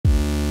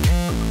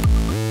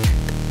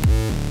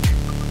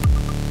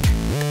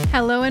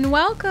Hello and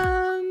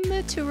welcome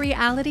to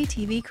Reality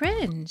TV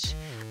Cringe.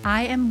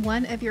 I am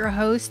one of your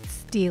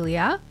hosts,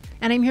 Delia,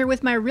 and I'm here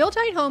with my real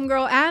tight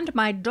homegirl and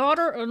my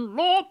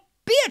daughter-in-law,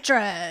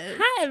 Beatrice.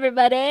 Hi,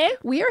 everybody.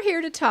 We are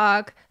here to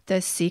talk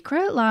the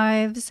secret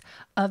lives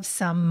of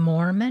some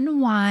Mormon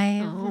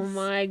wives. Oh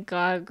my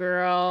God,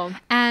 girl.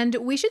 And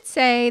we should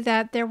say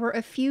that there were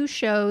a few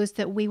shows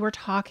that we were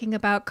talking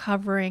about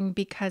covering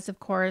because, of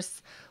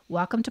course,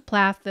 Welcome to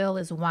Plathville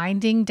is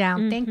winding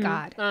down. Thank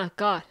God. Oh,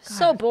 God.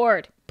 So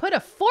bored. Put a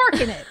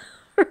fork in it.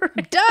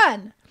 I'm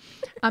done.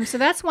 So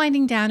that's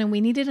winding down, and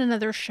we needed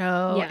another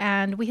show. Yeah.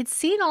 And we had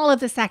seen all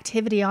of this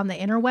activity on the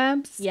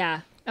interwebs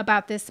Yeah.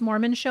 about this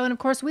Mormon show. And of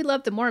course, we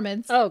love the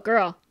Mormons. Oh,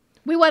 girl.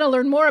 We want to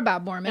learn more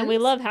about Mormons. And we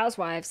love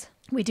housewives.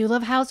 We do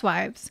love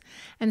housewives.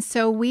 And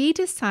so we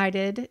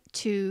decided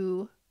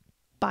to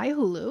buy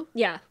Hulu.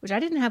 Yeah. Which I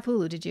didn't have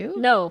Hulu. Did you?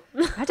 No.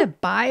 I had to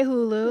buy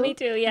Hulu. Me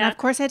too, yeah. And of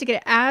course, I had to get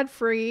it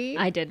ad-free.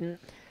 I didn't.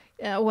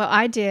 Well,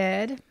 I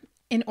did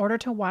in order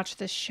to watch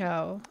this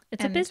show.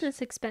 It's a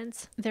business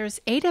expense.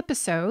 There's 8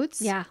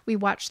 episodes. Yeah. We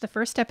watched the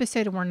first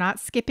episode and we're not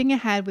skipping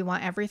ahead. We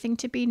want everything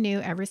to be new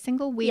every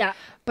single week. Yeah.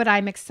 But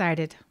I'm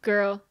excited.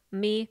 Girl,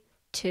 me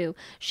too.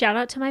 Shout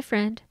out to my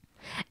friend,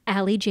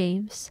 Allie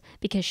James,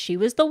 because she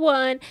was the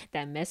one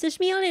that messaged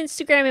me on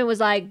Instagram and was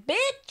like,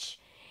 bitch,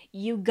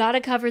 you got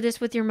to cover this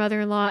with your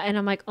mother-in-law. And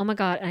I'm like, oh my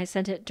God. And I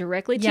sent it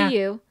directly to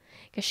you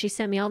because she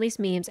sent me all these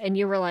memes and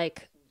you were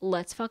like,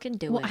 let's fucking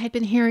do it. I had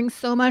been hearing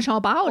so much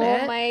about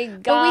it. Oh my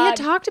God. But we had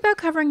talked about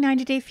covering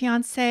 90 Day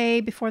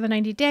Fiancé before the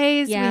 90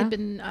 days. Yeah. We had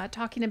been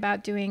talking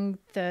about doing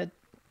the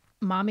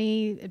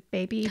mommy,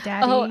 baby,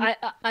 daddy. Oh,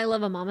 I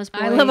love a mama's boy.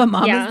 I love a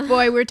mama's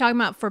boy. We were talking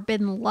about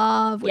Forbidden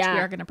Love, which we Yeah.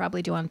 are going to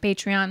probably do on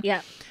Patreon.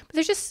 Yeah. But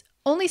there's just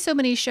only so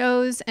many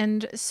shows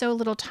and so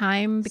little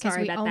time because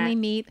Sorry we about only that.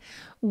 meet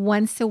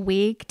once a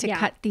week to Yeah.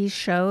 cut these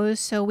shows.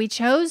 So we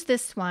chose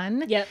this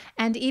one. Yep.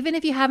 And even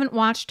if you haven't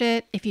watched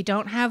it, if you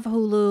don't have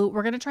Hulu,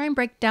 we're going to try and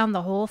break down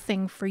the whole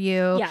thing for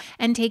you Yeah.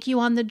 and take you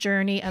on the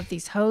journey of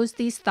these hoes,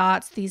 these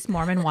thoughts, these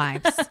Mormon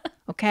wives.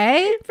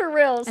 Okay? For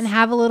reals. And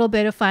have a little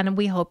bit of fun, and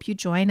we hope you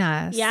join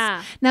us.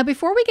 Yeah. Now,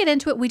 before we get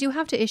into it, we do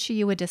have to issue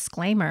you a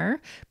disclaimer.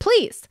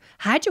 Please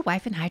hide your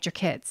wife and hide your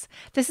kids.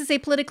 This is a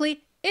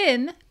politically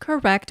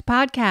incorrect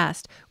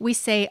podcast. We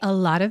say a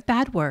lot of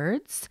bad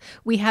words.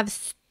 We have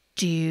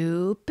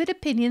stupid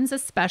opinions,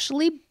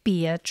 especially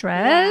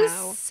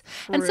Beatrice.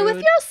 Wow. And so if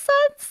Rude. you're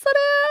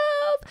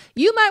sensitive,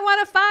 you might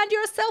want to find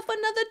yourself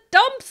another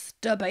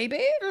dumpster,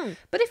 baby.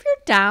 But if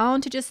you're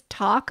down to just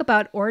talk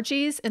about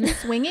orgies and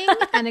swinging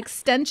and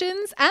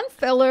extensions and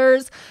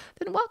fillers,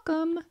 then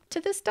welcome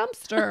to this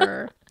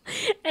dumpster.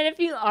 And if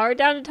you are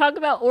down to talk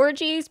about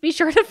orgies, be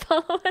sure to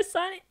follow us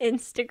on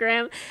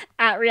Instagram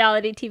at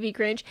Reality TV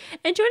Cringe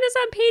and join us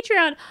on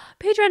Patreon,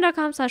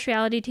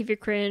 patreon.com/Reality TV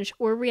Cringe.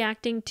 We're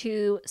reacting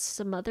to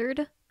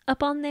Smothered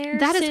up on there.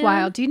 That is soon.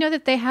 wild. Do you know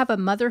that they have a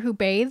mother who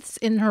bathes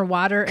in her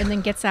water and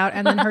then gets out,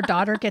 and then her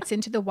daughter gets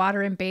into the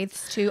water and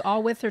bathes too,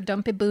 all with her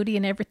dumpy booty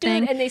and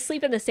everything? Dude, and they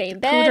sleep in the same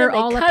bed. Cooter and they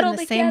all up in cuddle the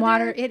same together.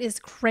 water. It is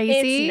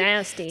crazy. It's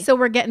nasty. So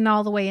we're getting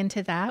all the way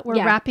into that. We're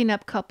Yeah. wrapping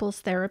up couples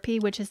therapy,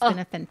 which has been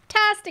a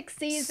fantastic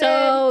season.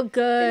 So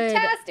good.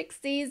 Fantastic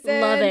season.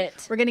 Love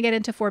it. We're going to get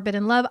into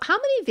Forbidden Love. How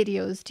many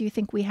videos do you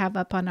think we have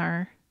up on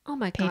our Oh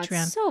my God,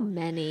 Patreon? so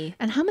many.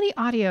 And how many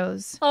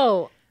audios?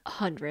 Oh,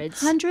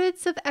 hundreds.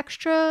 Hundreds of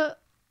extra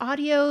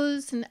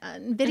audios and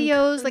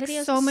videos, like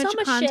videos, so much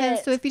content.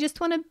 shit. So if you just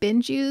want to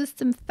binge use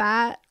some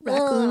fat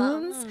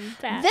raccoons,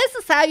 fat. this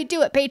is how you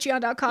do it.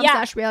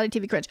 Patreon.com/Reality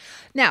TV Cringe.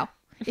 Now,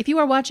 if you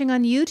are watching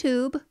on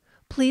YouTube,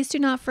 please do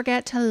not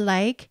forget to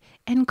like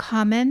and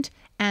comment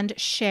and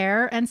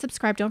share and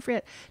subscribe. Don't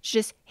forget to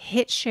just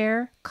hit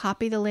share,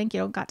 copy the link.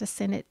 You don't got to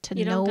send it to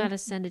You don't gotta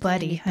send it to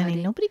nobody, honey.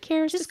 anybody. Nobody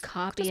cares. Just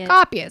copy it.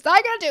 Copy it. That's all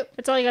you got to do.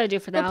 That's all you gotta do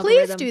for the But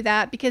algorithm. please do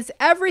that because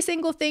every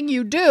single thing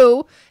you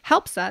do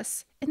helps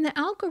us in the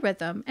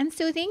algorithm. And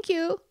so thank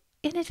you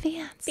in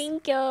advance.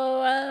 Thank you.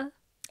 All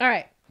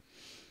right.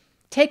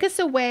 Take us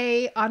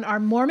away on our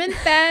Mormon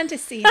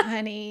fantasy,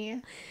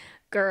 honey.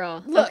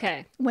 Girl. Look,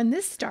 Okay. when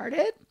this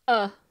started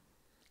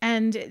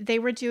and they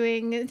were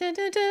doing Sam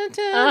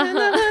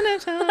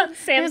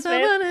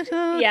Smith.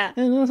 Yeah.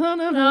 I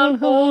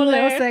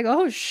was like,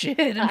 oh shit,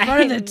 in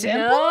front of the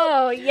temple.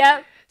 Oh,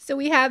 yep. So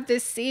we have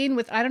this scene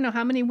with I don't know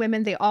how many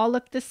women. They all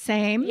look the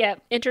same.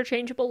 Yep.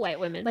 Interchangeable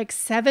white women. Like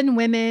 7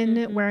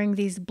 women wearing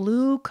these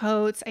blue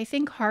coats, I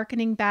think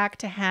hearkening back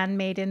to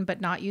Handmaiden, but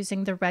not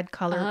using the red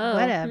color,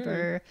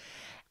 whatever.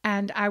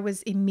 And I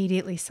was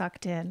immediately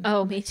sucked in.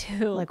 Oh, me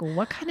too. Like,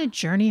 what kind of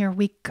journey are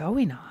we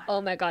going on?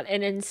 Oh my God.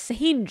 An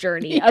insane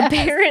journey, Yes,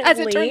 apparently. as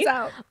it turns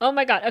out. Oh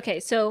my God. Okay.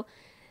 So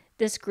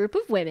this group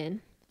of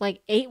women, like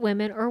 8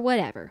 women or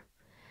whatever,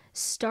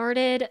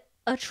 started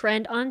a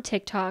trend on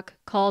TikTok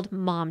called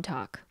Mom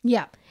Talk.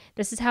 Yeah.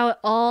 This is how it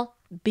all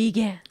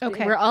began.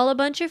 Okay. We're all a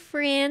bunch of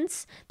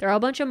friends. They're all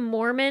a bunch of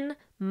Mormon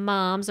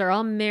moms. They're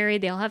all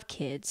married. They all have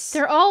kids.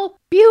 They're all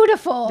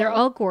beautiful. They're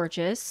all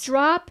gorgeous.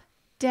 drop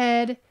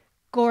dead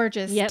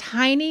gorgeous, Yep.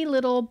 tiny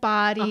little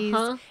bodies,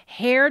 Uh-huh.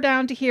 hair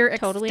down to here,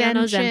 Totally on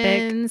Ozempic.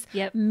 extensions,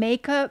 Yep.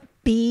 makeup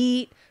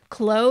beat,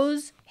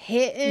 clothes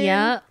hitting,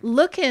 Yep.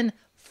 looking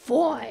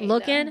fine.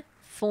 Looking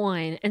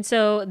fine. And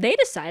so they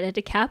decided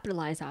to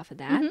capitalize off of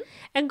that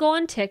and go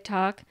on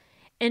TikTok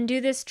and do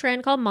this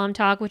trend called Mom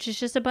Talk, which is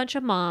just a bunch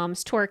of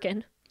moms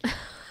twerking.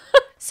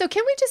 So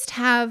can we just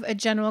have a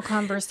general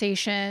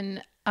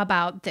conversation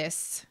about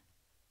this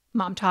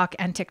Mom Talk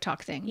and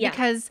TikTok thing? Yeah.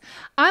 Because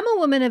I'm a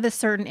woman of a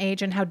certain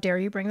age, and how dare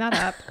you bring that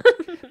up?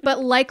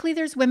 But likely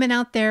there's women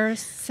out there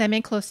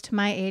semi-close to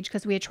my age,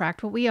 because we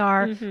attract what we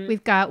are.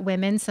 We've got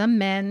women, some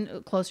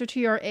men closer to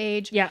your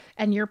age. Yeah.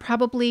 And you're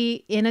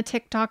probably in a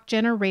TikTok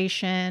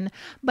generation.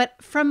 But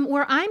from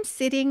where I'm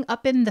sitting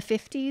up in the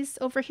 50s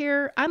over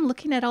here, I'm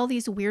looking at all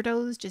these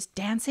weirdos just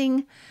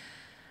dancing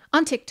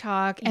on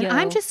TikTok, and Yo.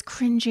 I'm just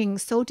cringing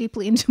so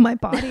deeply into my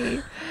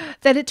body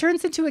that it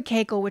turns into a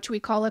kegel, which we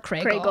call a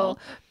craggle,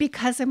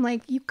 because I'm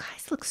like, you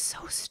guys look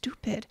so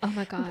stupid. Oh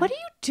my God. What are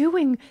you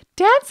doing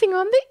dancing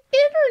on the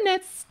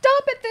internet?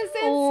 Stop at this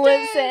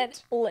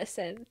instant.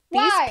 Listen.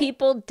 Why? These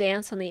people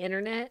dance on the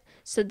internet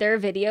so their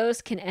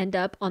videos can end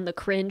up on the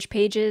cringe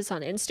pages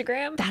on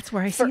Instagram. That's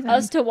where I for see them.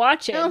 us to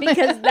watch it, Oh my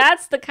because God.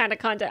 that's the kind of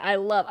content I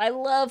love. I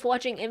love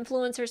watching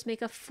influencers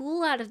make a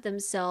fool out of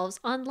themselves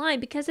online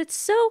because it's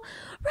so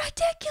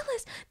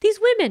ridiculous. These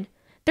women,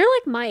 they're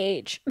like my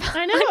age.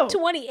 I know. I'm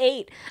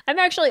 28. I'm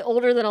actually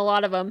older than a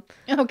lot of them.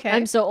 Okay.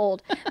 I'm so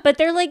old. But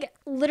they're like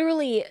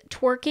literally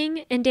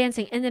twerking and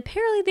dancing, and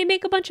apparently they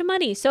make a bunch of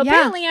money. So Yeah.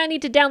 apparently I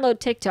need to download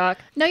TikTok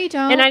No, you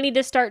don't. and I need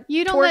to start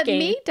You don't twerking. let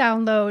me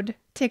download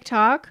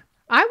TikTok.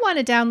 I want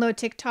to download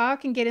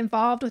TikTok and get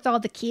involved with all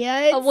the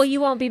kids. Oh, well, you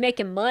won't be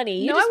making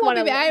money. You No, just I won't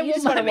want be. to. I You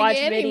just won't want to watch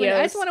make any- videos.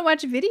 I just want to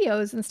watch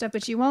videos and stuff,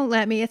 but you won't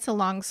let me. It's a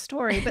long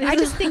story, but I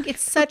just think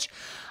it's such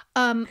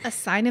a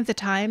sign of the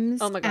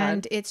times. Oh my God.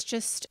 And it's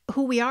just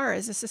who we are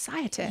as a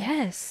society.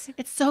 Yes,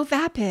 It's so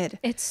vapid.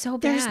 it's so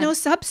bad. There's no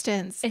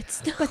substance.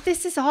 It's But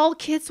this is all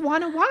kids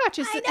want to watch.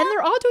 And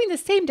they're all doing the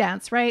same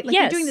dance, right? Like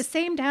Yes. they're doing the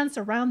same dance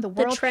around the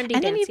world. trendy and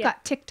then dance, you've yeah.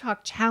 got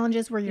TikTok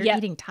challenges where you're Yep.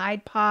 eating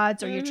Tide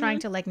Pods, or you're trying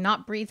to like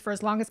not breathe for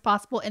as long as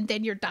possible, and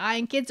then you're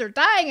dying. Kids are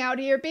dying out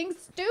here being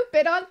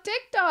stupid on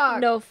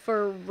TikTok. No,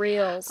 for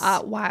reals.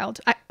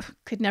 Wild. I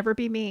could never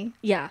be me.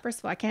 Yeah. First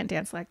of all, I can't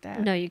dance like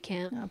that. No, you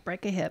can't. I'll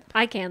break a hip.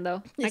 I can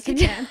though. Yes, I you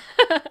can.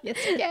 Yes,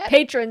 you can.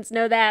 Patrons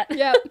know that.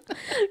 Yep.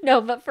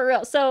 No, but for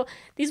real. So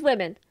these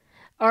women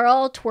are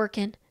all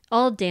twerking,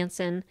 all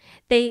dancing.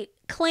 They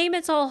claim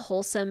it's all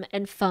wholesome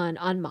and fun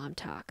on Mom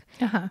Talk.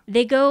 Uh-huh.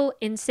 They go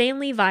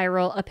insanely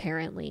viral,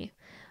 apparently.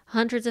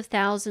 Hundreds of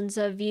thousands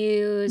of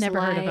views. Never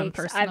heard of them likes.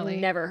 personally.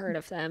 I've never heard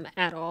of them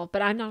at all,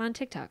 but I'm not on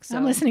TikTok. So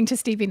I'm listening to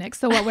Stevie Nicks,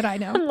 so what would I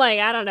know? I'm like,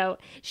 I don't know.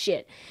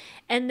 Shit.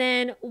 And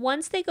then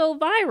once they go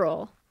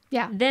viral,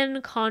 Yeah.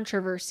 then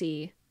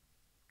controversy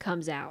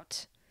comes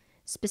out,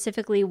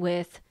 specifically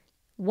with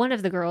one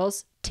of the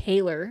girls,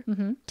 Taylor,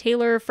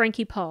 Taylor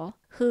Frankie Paul,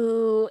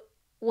 who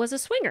was a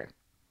swinger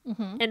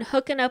and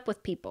hooking up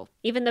with people,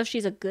 even though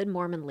she's a good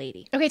Mormon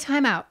lady. Okay,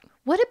 time out.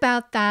 What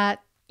about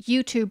that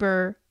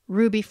YouTuber,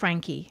 Ruby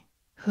Frankie,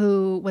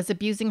 who was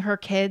abusing her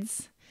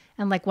kids?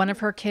 And like one of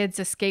her kids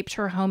escaped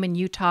her home in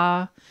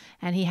Utah,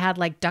 and he had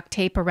like duct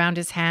tape around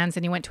his hands,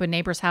 and he went to a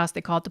neighbor's house.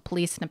 They called the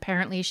police, and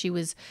apparently she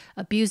was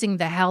abusing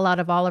the hell out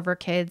of all of her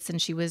kids,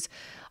 and she was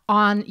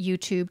on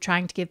YouTube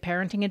trying to give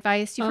parenting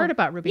advice. You've heard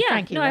about Ruby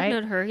Frankie, no, right? I've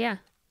known her. Yeah,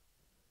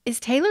 Is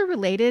Taylor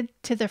related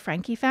to the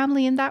Frankie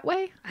family in that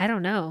way? I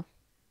don't know.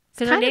 It's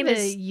Because her kind name of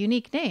a is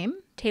unique name.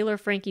 Taylor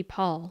Frankie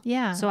Paul.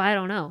 Yeah. So I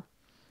don't know.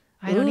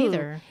 I don't Ooh.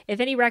 either. If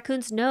any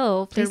raccoons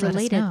know if Please they're let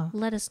us related, know.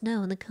 let us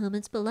know in the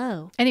comments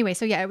below. Anyway,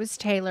 so yeah, it was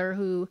Taylor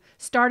who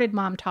started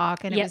Mom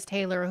Talk, and it Yep. was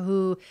Taylor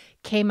who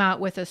came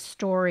out with a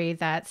story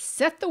that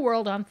set the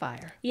world on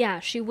fire. Yeah,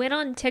 she went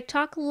on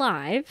TikTok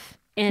Live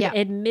and Yeah.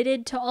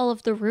 admitted to all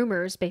of the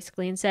rumors,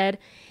 basically, and said,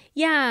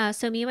 yeah,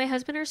 so me and my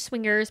husband are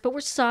swingers, but we're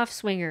soft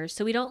swingers.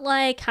 So we don't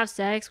like have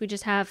sex. We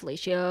just have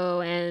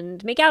fellatio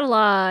and make out a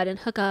lot and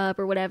hook up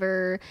or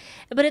whatever.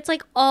 But it's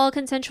like all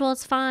consensual.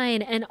 It's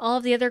fine. And all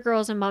of the other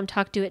girls in Mom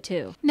Talk do it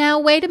too. Now,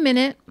 wait a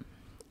minute.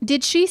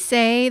 Did she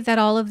say that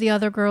all of the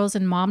other girls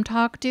in Mom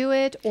Talk do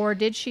it? Or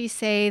did she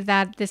say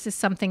that this is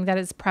something that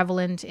is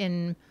prevalent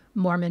in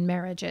Mormon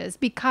marriages?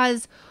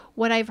 Because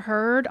what I've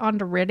heard on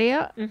the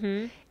radio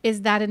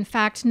is that, in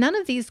fact, none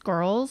of these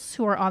girls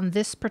who are on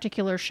this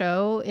particular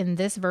show in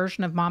this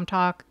version of Mom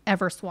Talk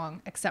ever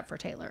swung except for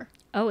Taylor.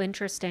 Oh,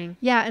 interesting.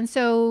 Yeah, and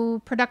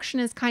so production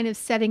is kind of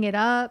setting it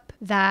up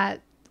that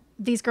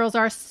these girls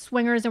are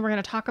swingers and we're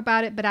going to talk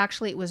about it, but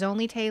actually it was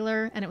only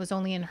Taylor and it was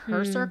only in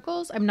her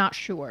circles. I'm not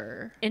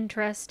sure.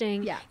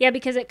 Interesting. Yeah. Yeah,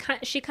 because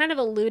she kind of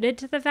alluded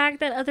to the fact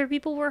that other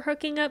people were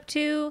hooking up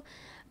too.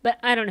 But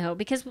I don't know,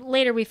 because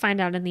later we find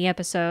out in the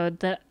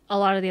episode that a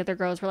lot of the other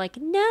girls were like,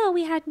 no,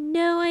 we had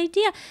no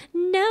idea.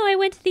 No, I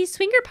went to these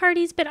swinger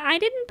parties, but I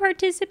didn't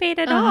participate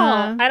at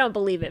all. I don't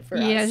believe it for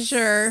Yeah, us.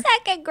 sure.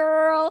 Second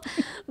girl.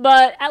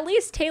 But at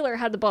least Taylor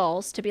had the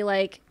balls to be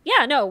like,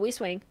 yeah, no, we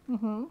swing.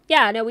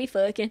 Yeah, no, we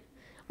fucking.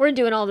 We're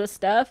doing all this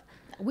stuff.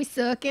 We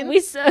sucking.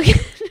 We suck.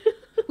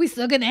 We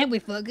sucking and we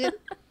fucking.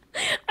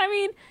 I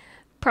mean,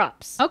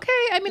 props. Okay,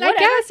 I mean, Whatever. I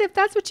guess if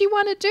that's what you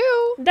want to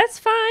do, That's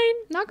fine.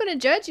 not going to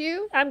judge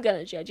you. I'm going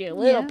to judge you a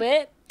little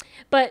bit.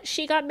 But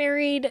she got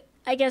married,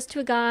 I guess, to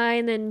a guy.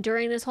 And then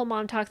during this whole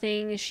mom talk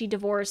thing, she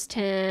divorced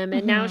him.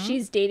 And now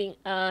she's dating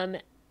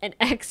an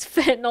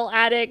ex-fentanyl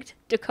addict,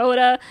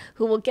 Dakota,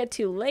 who we'll get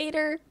to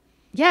later.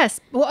 Yes.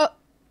 Well,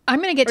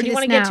 I'm going to get to this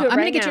now. I'm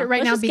going to get to it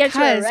right now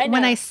because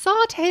when I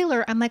saw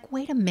Taylor, I'm like,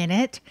 wait a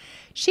minute.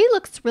 She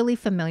looks really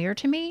familiar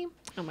to me.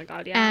 Oh my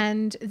God, yeah.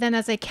 And then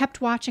as I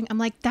kept watching, I'm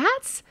like,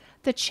 that's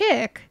the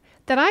chick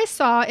that I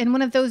saw in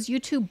one of those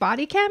YouTube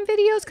body cam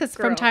videos. Because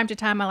from time to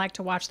time, I like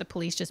to watch the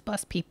police just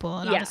bust people.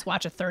 And I'll just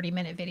watch a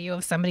 30-minute video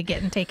of somebody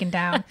getting taken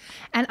down.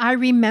 And I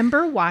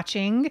remember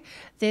watching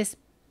this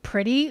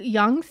pretty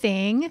young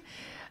thing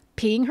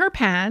peeing her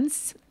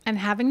pants and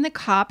having the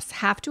cops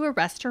have to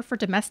arrest her for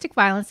domestic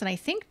violence and I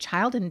think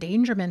child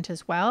endangerment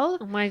as well.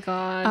 Oh my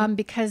God.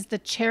 Because the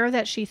chair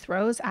that she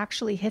throws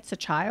actually hits a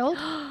child.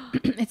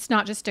 It's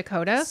not just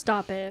Dakota.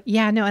 Stop it.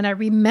 Yeah, no, and I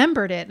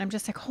remembered it. And I'm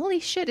just like, holy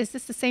shit, is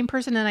this the same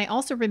person? And I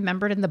also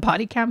remembered in the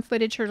body cam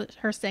footage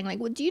her saying like,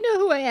 well, do you know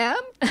who I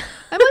am?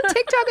 I'm on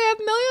TikTok. I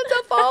have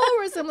millions of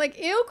followers. I'm like,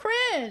 ew,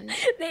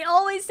 cringe. They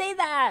always say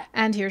that.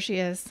 And here she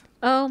is.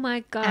 Oh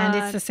my God. And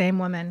it's the same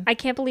woman. I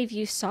can't believe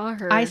you saw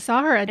her. I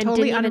saw her.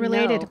 Totally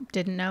unrelated. Know.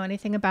 Didn't know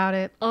anything about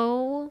it.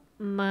 Oh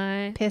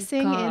my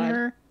Pissing God. in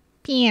her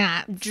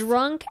pants.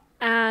 Drunk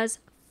as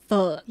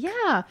fuck.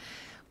 Yeah.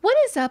 What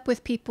is up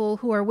with people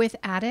who are with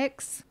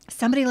addicts?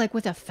 Somebody like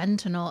with a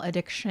fentanyl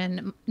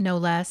addiction, no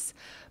less,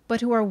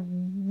 but who are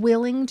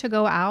willing to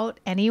go out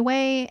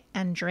anyway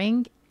and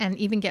drink and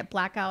even get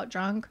blackout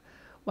drunk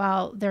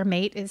while their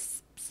mate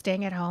is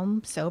staying at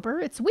home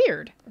sober. It's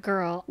weird.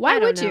 Girl. Why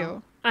would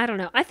you? I don't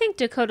know. I think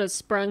Dakota's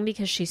sprung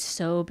because she's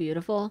so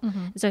beautiful.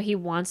 So he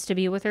wants to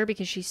be with her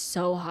because she's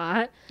so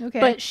hot. Okay.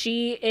 But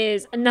she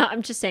is, no,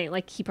 I'm just saying,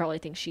 like, he probably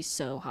thinks she's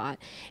so hot.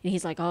 And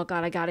he's like, oh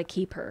God, I gotta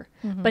keep her.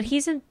 But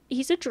he's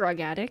a drug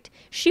addict.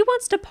 She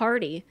wants to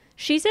party.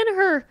 She's in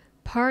her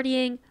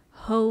partying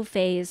hoe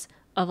phase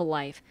of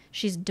life.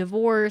 She's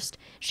divorced.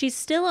 She's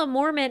still a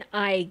Mormon,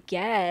 I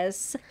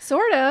guess.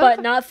 Sort of.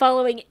 But not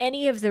following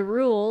any of the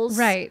rules.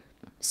 Right.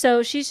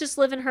 So she's just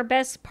living her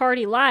best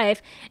party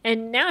life,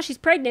 and now she's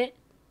pregnant.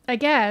 I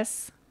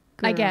guess.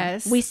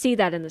 We see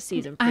that in the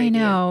season preview. I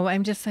know.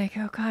 I'm just like,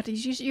 oh God,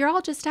 you're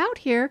all just out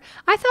here.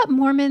 I thought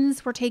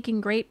Mormons were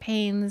taking great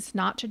pains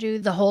not to do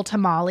the whole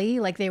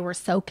tamale, like they were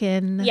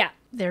soaking. Yeah.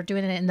 They're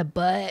doing it in the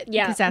butt.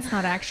 Yeah. Because that's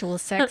not actual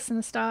sex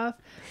and stuff.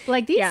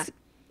 Like these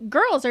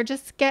girls are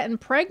just getting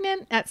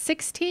pregnant at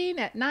 16,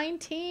 at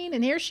 19,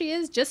 and here she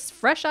is just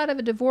fresh out of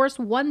a divorce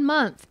 1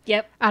 month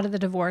out of the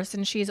divorce,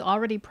 and she's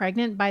already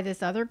pregnant by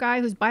this other guy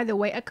who's, by the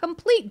way, a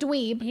complete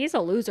dweeb. He's a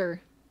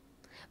loser.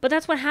 But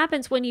that's what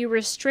happens when you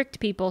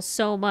restrict people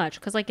so much,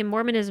 because like in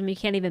Mormonism, you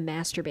can't even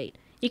masturbate.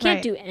 You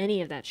can't do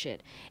any of that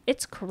shit.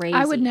 It's crazy.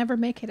 I would never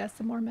make it as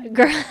a Mormon.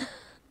 Girl.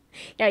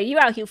 Yeah, you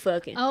out here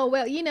fucking. Oh,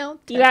 well, you know.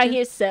 You out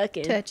here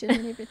sucking. Touching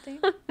and everything.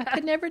 I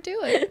could never do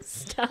it.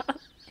 Stop.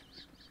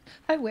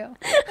 I will.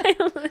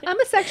 I'm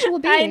a sexual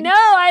being. I know.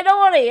 I don't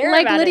want to hear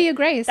like about Lydia it.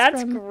 Grace.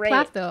 That's from great.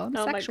 Plathville. I'm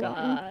oh sexual. my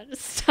God.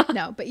 Stop.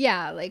 No, but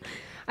yeah, like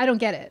I don't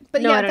get it.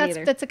 But No, I yeah, don't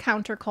either. that's a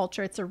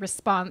counterculture. It's a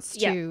response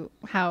to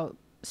how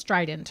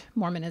strident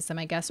Mormonism,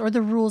 I guess, or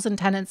the rules and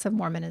tenets of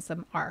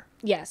Mormonism are.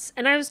 Yes.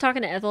 And I was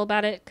talking to Ethel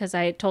about it because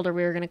I told her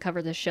we were going to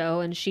cover the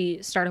show, and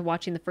she started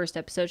watching the first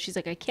episode. She's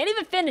like, I can't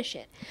even finish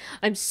it.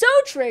 I'm so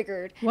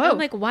triggered. Whoa. And I'm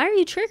like, why are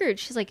you triggered?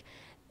 She's like,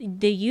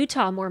 the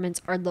Utah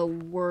Mormons are the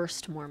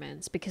worst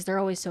Mormons because they're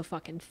always so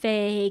fucking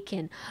fake,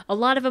 and a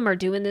lot of them are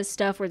doing this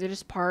stuff where they're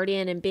just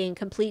partying and being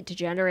complete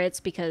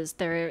degenerates because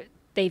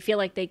they feel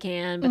like they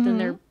can, but then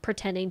they're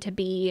pretending to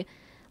be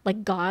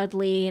like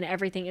godly and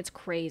everything. It's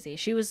crazy.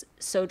 She was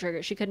so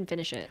triggered. She couldn't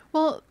finish it.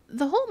 Well,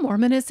 the whole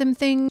Mormonism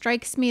thing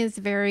strikes me as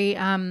very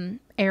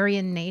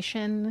Aryan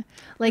Nation,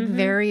 like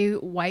very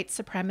white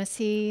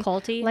supremacy.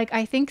 Culty. Like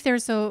I think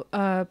there's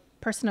a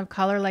person of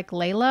color like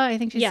Layla. I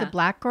think she's a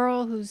black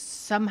girl who's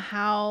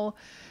somehow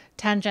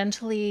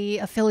tangentially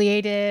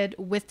affiliated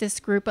with this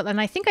group. And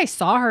I think I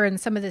saw her in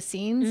some of the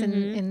scenes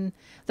in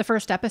the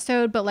first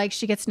episode, but like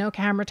she gets no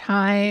camera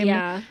time.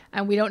 Yeah.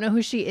 And we don't know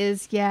who she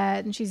is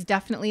yet. And she's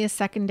definitely a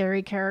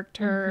secondary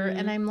character.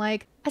 And I'm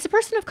like, as a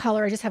person of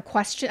color, I just have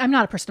questions. I'm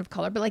not a person of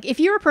color, but like if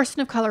you're a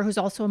person of color who's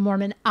also a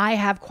Mormon, I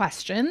have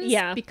questions.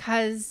 Yeah.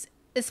 Because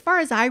as far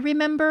as I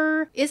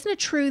remember, isn't it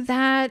true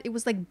that it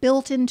was like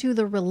built into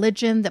the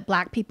religion that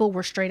black people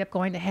were straight up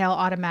going to hell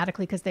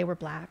automatically because they were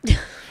black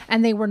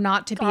and they were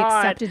not to be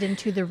accepted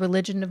into the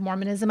religion of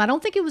Mormonism? I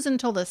don't think it was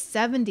until the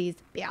 70s,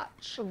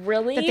 bitch,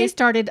 Really? that they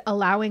started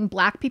allowing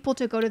black people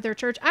to go to their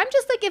church. I'm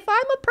just like, if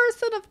I'm a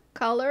person of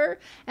color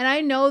and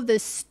I know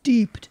the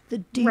deep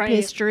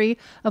history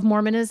of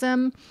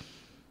Mormonism,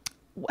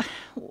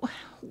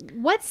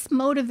 what's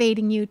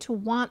motivating you to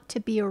want to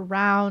be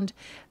around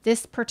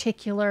this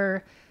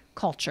particular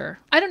culture?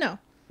 I don't know.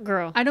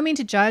 Girl. I don't mean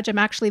to judge. I'm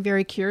actually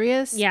very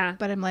curious. Yeah.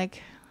 But I'm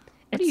like,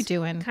 What are you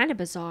doing? Kind of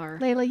bizarre.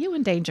 Layla, you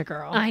in danger,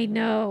 girl. I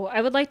know.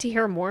 I would like to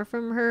hear more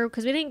from her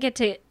because we didn't get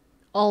to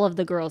all of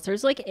the girls.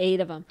 There's like 8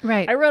 of them.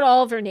 Right. I wrote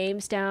all of their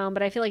names down,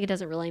 but I feel like it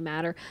doesn't really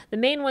matter. The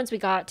main ones we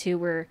got to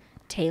were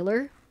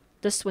Taylor,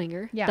 the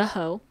swinger, the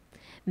hoe,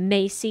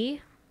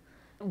 Macy,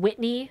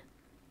 Whitney,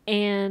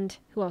 and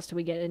who else did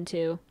we get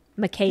into?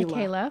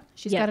 Michaela.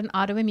 She's got an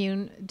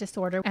autoimmune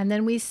disorder. And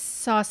then we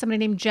saw somebody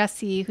named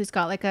Jessie who's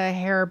got like a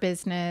hair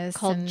business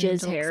called and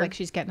Jizz looks Hair. like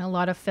she's getting a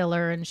lot of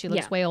filler and she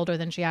looks way older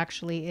than she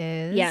actually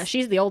is. Yeah,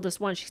 she's the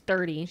oldest one. She's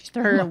 30.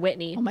 Her and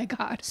Whitney. Oh my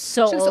God.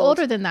 So she's old.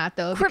 older than that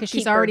though Crypt because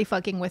she's keeper. already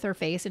fucking with her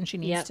face and she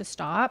needs to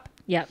stop.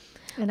 Yep.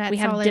 And that's We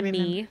have all I Demi.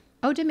 remember.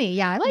 Oh, Demi.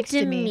 Yeah, I like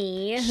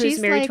Demi. Who's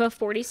married to a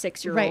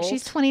 46-year-old. Right,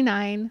 she's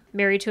 29.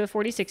 Married to a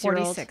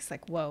 46-year-old. 46,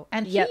 like, whoa.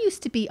 And he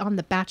used to be on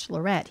The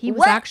Bachelorette. He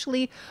was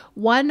actually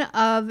one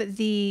of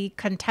the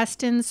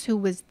contestants who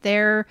was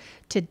there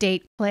to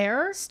date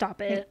Claire. Stop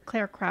it.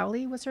 Claire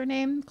Crowley was her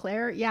name.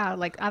 Claire, yeah,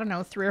 like, I don't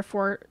know, 3 or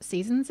 4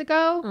 seasons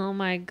ago. Oh,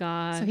 my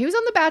God. So he was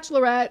on The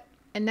Bachelorette,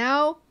 and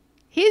now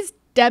he's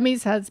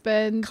Demi's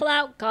husband.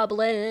 Clout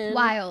goblin.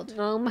 Wild.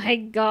 Oh, my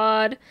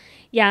God.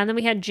 Yeah, and then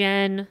we had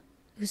Jen,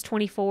 who's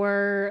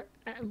 24.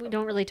 We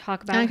don't really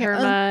talk about her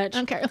much.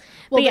 Okay.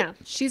 Well, yeah.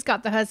 She's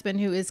got the husband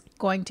who is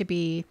going to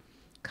be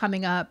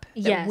coming up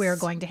that we're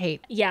going to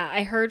hate. Yeah,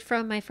 I heard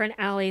from my friend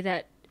Allie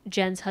that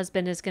Jen's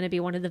husband is going to be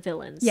one of the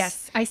villains.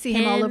 Yes, I see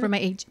him all over my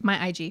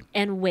IG.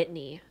 And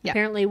Whitney. Yep.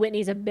 Apparently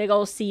Whitney's a big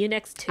old see you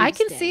next Tuesday. I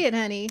can see it,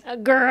 honey.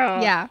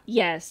 Girl. Yeah.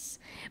 Yes.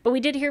 But we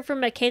did hear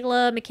from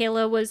Michaela.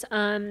 Michaela was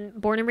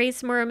born and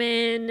raised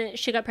Mormon.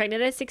 She got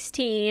pregnant at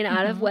 16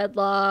 out of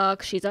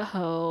wedlock. She's a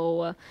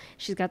hoe.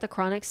 She's got the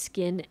chronic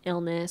skin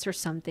illness or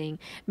something.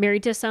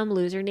 Married to some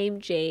loser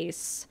named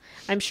Jace.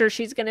 I'm sure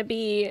she's going to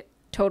be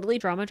totally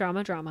drama.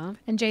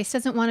 And Jace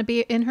doesn't want to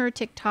be in her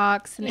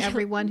TikToks, and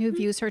everyone who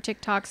views her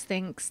TikToks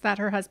thinks that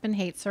her husband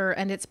hates her,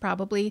 and it's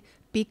probably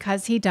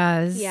because he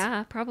does.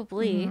 Yeah,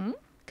 probably.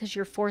 Because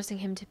you're forcing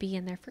him to be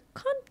in there for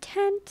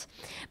content.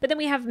 But then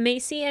we have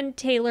Macy and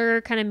Taylor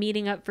kind of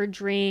meeting up for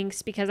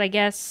drinks because I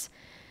guess...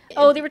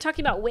 Oh, they were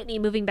talking about Whitney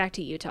moving back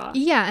to Utah.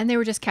 Yeah, and they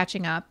were just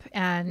catching up,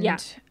 and... Yeah.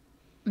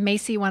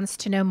 Macy wants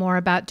to know more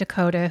about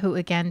Dakota, who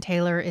again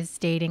Taylor is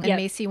dating. And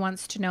Macy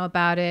wants to know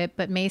about it,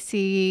 but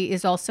Macy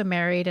is also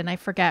married, and I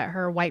forget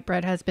her white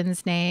bread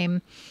husband's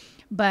name.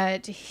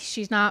 But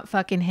she's not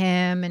fucking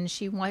him, and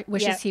she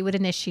wishes he would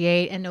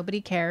initiate, and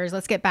nobody cares.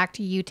 Let's get back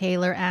to you,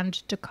 Taylor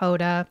and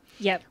Dakota.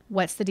 Yep.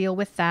 What's the deal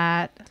with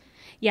that?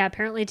 Yeah,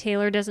 apparently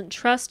Taylor doesn't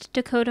trust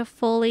Dakota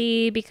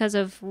fully because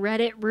of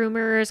Reddit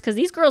rumors, because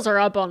these girls are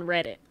up on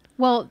Reddit.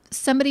 Well,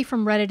 somebody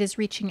from Reddit is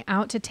reaching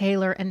out to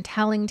Taylor and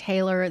telling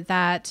Taylor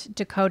that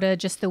Dakota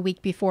just the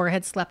week before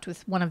had slept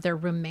with one of their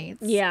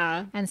roommates.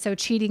 Yeah. And so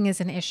cheating is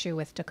an issue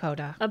with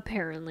Dakota.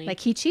 Apparently.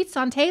 Like he cheats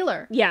on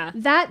Taylor. Yeah.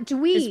 That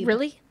dweeb. Is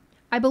really?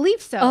 I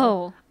believe so.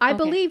 Oh. I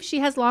believe she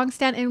has long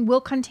stand and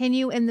will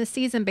continue in the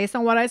season based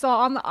on what I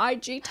saw on the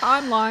IG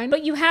timeline.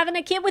 But you having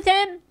a kid with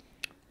him?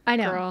 I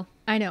know. Girl.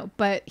 I know.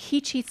 But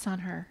he cheats on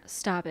her.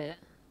 Stop it.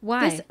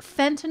 Why? This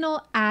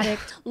fentanyl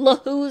addict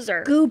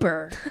Lahoozer.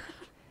 goober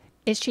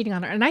is cheating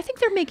on her. And I think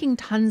they're making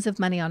tons of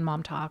money on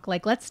Mom Talk.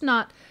 Like, let's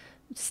not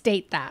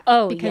state that.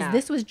 Oh, because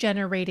this was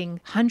generating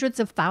hundreds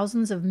of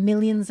thousands of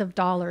millions of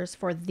dollars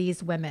for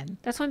these women.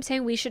 That's why I'm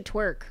saying we should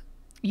twerk.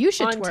 You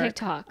should on twerk.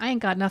 TikTok. I ain't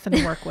got nothing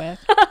to work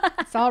with.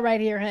 It's all right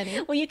here,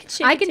 honey. Well, you can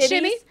shimmy. I can titties,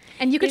 shimmy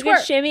and you can You twerk.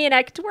 can shimmy and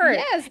I can twerk.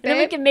 Yes, and then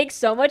we babe. can make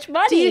so much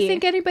money. Do you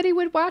think anybody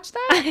would watch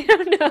that? I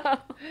don't know.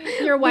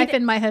 Your wife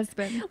and my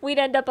husband. We'd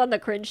end up on the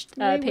cringe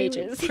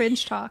pages.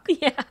 Cringe talk.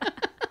 Yeah,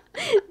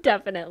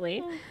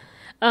 definitely.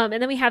 And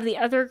then we have the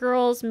other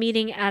girls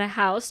meeting at a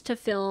house to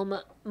film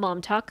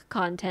Mom Talk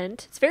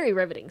content. It's very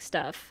riveting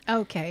stuff.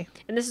 Okay.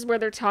 And this is where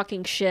they're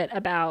talking shit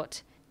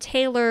about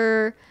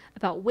Taylor,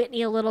 about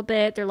Whitney a little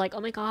bit. They're like,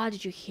 oh my God,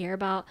 did you hear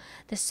about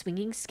the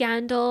swinging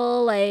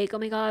scandal? Like, oh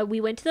my God,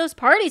 we went to those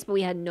parties, but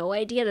we had no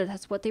idea that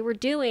that's what they were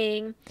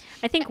doing.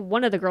 I think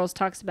one of the girls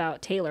talks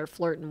about Taylor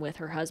flirting with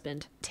her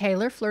husband.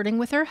 Taylor flirting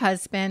with her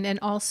husband, and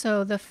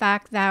also the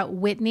fact that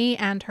Whitney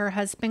and her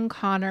husband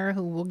Connor,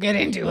 who we'll get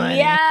into, honey.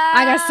 Yeah,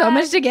 I got so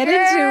much to get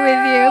into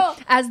with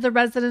you as the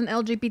resident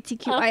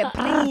LGBTQI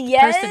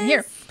person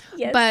here.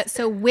 Yes. But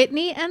so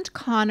Whitney and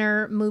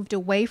Connor moved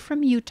away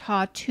from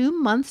Utah 2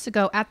 months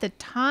ago at the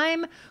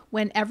time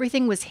when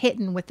everything was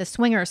hitting with the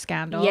swinger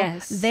scandal.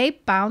 Yes. They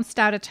bounced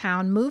out of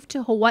town, moved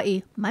to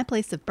Hawaii, my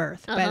place of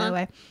birth, by the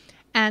way.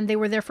 And they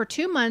were there for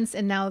 2 months,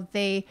 and now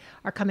they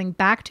are coming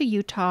back to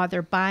Utah.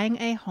 They're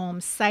buying a home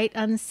sight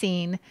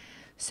unseen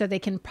so they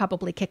can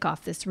probably kick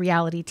off this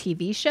reality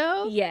TV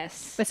show.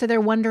 Yes. But so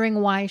they're wondering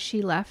why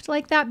she left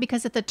like that,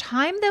 because at the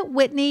time that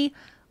Whitney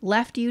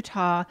left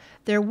Utah,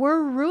 there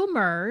were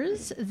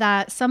rumors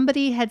that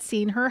somebody had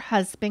seen her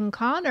husband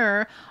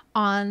Connor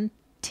on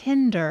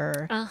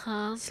Tinder /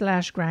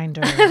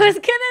 Grinder. I was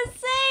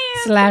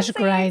gonna say /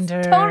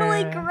 Grinder.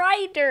 Totally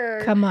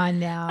Grinder. Come on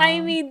now.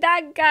 I mean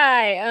that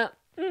guy.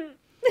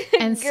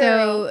 And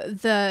so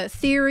the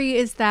theory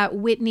is that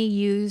Whitney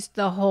used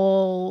the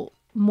whole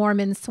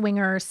Mormon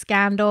swinger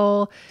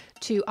scandal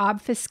to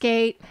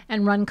obfuscate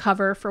and run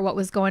cover for what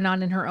was going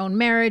on in her own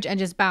marriage and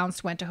just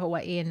bounced, went to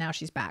Hawaii, and now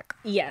she's back.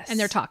 Yes. And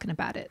they're talking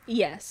about it.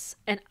 Yes.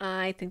 And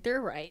I think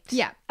they're right.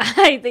 Yeah.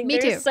 I think Me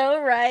they're too.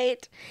 so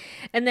right.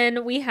 And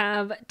then we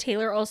have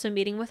Taylor also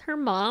meeting with her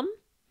mom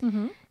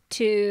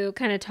to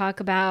kind of talk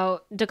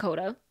about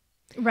Dakota.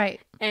 Right.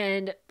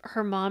 And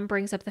her mom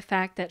brings up the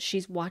fact that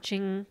she's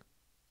watching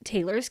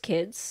Taylor's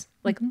kids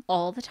like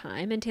all the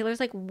time. And Taylor's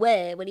like,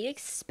 what do you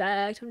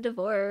expect from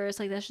divorce?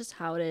 Like, that's just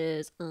how it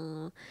is.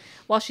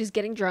 While she's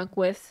getting drunk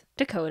with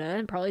Dakota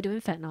and probably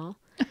doing fentanyl.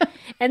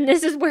 And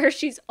this is where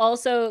she's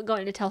also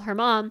going to tell her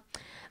mom,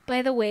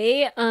 by the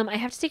way, I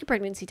have to take a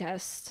pregnancy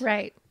test.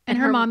 Right. And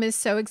her mom is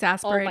so Oh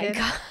exasperated. my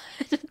God.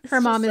 Her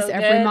mom is so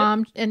every good.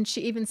 mom. And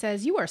she even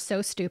says, you are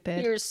so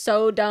stupid. You're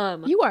so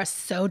dumb. You are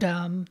so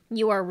dumb.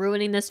 You are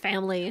ruining this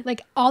family.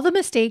 Like, all the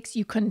mistakes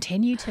you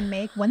continue to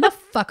make. When the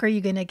fuck are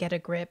you going to get a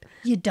grip?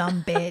 You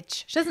dumb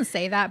bitch. She doesn't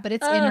say that, but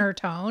it's in her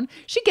tone.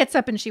 She gets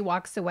up and she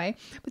walks away.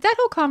 But that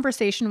whole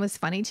conversation was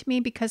funny to me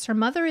because her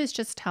mother is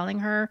just telling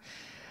her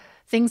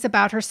things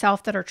about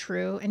herself that are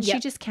true, and she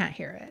just can't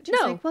hear it.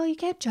 She's like, well, you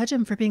can't judge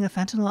him for being a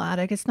fentanyl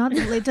addict. It's not,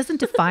 it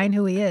doesn't define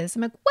who he is.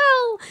 I'm like,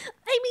 well,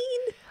 I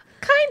mean,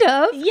 kind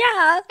of.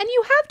 Yeah. And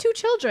you have 2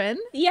 children.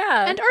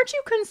 Yeah. And aren't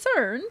you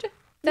concerned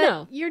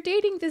that you're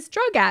dating this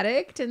drug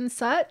addict and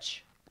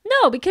such?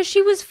 No, because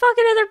she was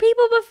fucking other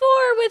people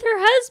before with her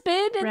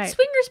husband and Right.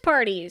 swingers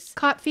parties.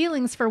 Caught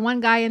feelings for one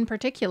guy in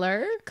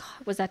particular.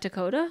 God, was that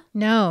Dakota?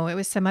 No, it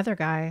was some other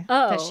guy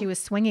that Oh. she was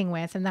swinging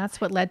with, and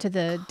that's what led to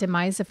the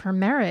demise of her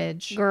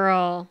marriage.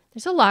 Girl.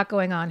 There's a lot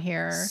going on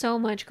here. So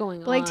much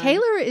going on. Like,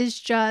 Taylor is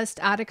just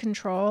out of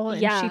control,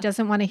 and she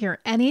doesn't want to hear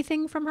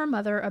anything from her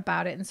mother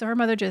about it. And so her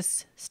mother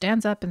just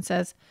stands up and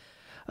says,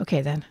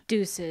 okay, then.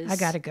 Deuces. I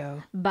gotta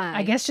go. Bye.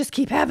 I guess just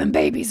keep having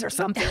babies or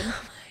something.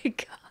 Oh my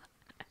God.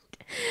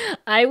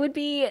 I would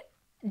be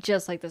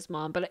just like this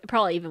mom, but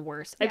probably even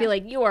worse. I'd be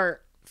like, you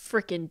are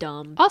freaking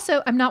dumb.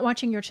 Also, I'm not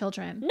watching your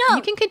children. No.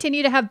 You can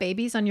continue to have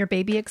babies on your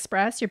Baby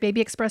Express,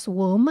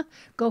 womb.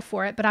 Go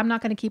for it. But I'm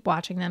not going to keep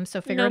watching them. So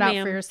figure No, it out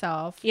ma'am. for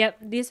yourself. Yep.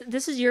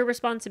 This is your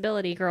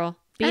responsibility, girl.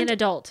 Be an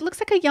adult. Looks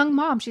like a young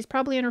mom. She's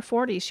probably in her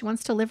 40s. She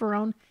wants to live her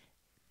own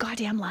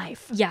goddamn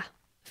life. Yeah,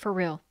 for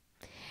real.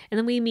 And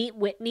then we meet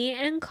Whitney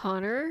and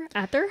Connor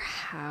at their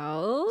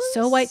house.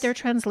 So white, they're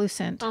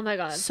translucent. Oh my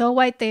God. So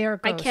white, they are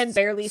I ghosts. can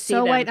barely see so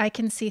them. white, I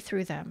can see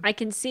through them. I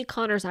can see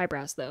Connor's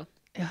eyebrows though.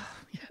 Oh,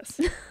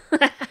 yes.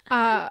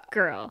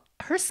 Girl.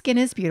 Her skin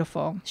is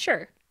beautiful.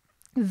 Sure.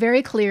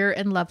 Very clear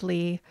and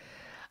lovely.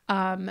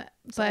 But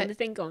But the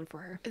thing going for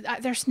her.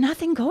 there's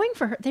nothing going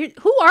for her.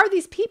 Who are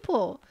these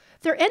people?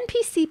 They're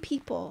NPC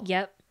people.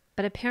 Yep.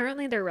 But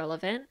apparently they're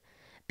relevant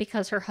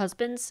because her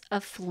husband's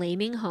a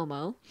flaming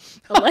homo.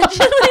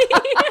 Allegedly.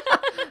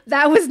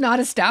 That was not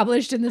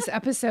established in this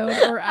episode.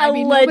 Or I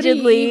mean, Allegedly.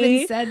 nobody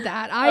even said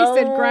that. I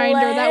said grinder.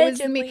 That was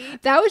me. Allegedly.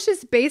 That was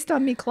just based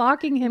on me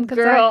clocking him.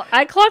 Girl,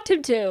 I clocked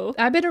him too.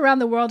 I've been around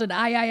the world and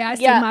I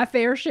see Yeah. my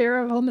fair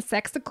share of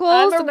homosexuals.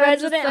 I'm a and just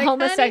resident like,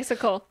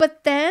 homosexual.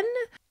 But then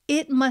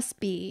it must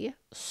be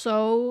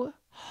so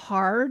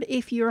hard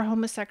if you're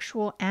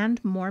homosexual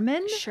and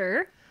Mormon.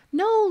 Sure.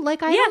 No,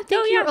 like I Yeah, don't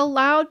think no, you're yeah.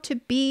 allowed to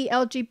be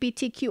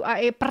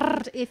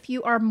LGBTQIA if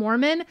you are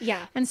Mormon.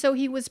 Yeah. And so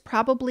he was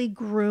probably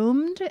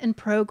groomed and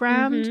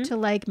programmed Mm-hmm. to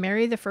like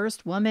marry the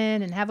first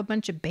woman and have a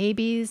bunch of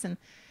babies. And,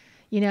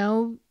 you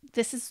know,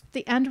 this is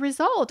the end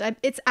result.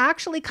 It's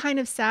actually kind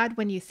of sad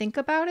when you think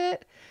about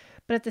it.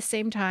 But at the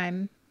same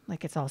time,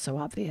 like, it's also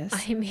obvious.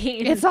 I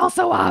mean, It's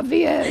also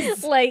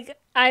obvious. like,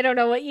 I don't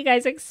know what you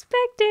guys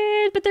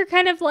expected, but they're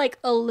kind of like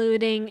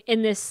alluding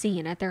in this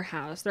scene at their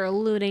house. They're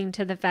alluding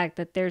to the fact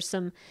that there's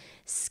some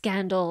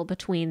scandal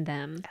between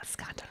them.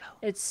 Scandalo.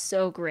 It's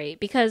so great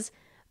because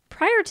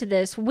prior to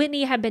this,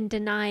 Whitney had been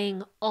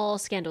denying all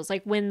scandals.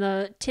 Like when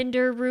the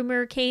Tinder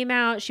rumor came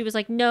out, she was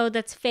like, no,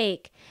 that's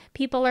fake.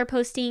 People are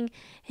posting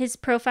his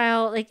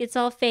profile. Like, it's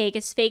all fake.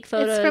 It's fake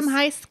photos. It's from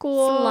high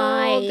school.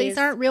 Lies. These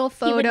aren't real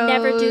photos. He would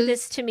never do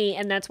this to me.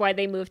 And that's why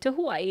they moved to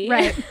Hawaii.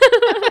 Right.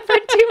 For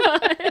 2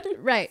 months.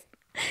 Right.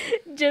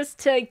 Just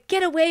to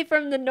get away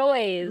from the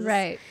noise.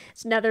 Right.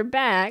 So now they're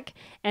back,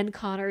 and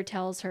Connor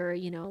tells her,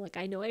 you know, like,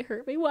 I know I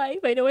hurt my wife.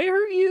 I know I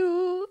hurt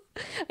you.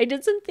 I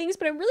did some things,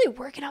 but I'm really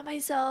working on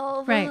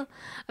myself. Right.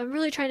 I'm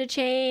really trying to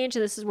change.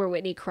 And this is where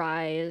Whitney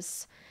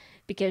cries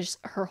because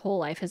her whole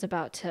life is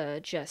about to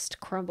just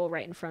crumble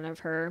right in front of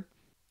her.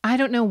 I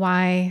don't know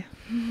why.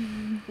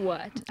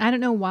 What? I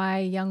don't know why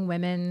young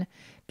women,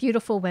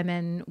 beautiful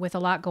women with a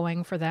lot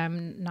going for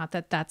them, not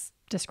that that's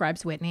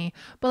describes Whitney,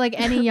 but like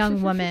any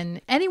young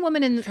woman, any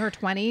woman in her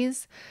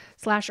 20s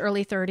 /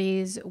 early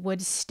 30s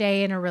would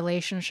stay in a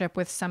relationship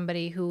with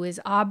somebody who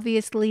is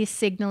obviously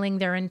signaling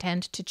their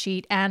intent to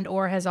cheat and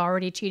or has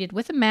already cheated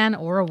with a man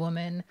or a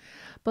woman.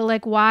 But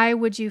like, why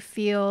would you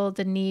feel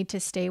the need to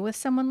stay with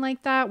someone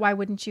like that? Why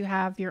wouldn't you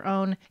have your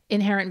own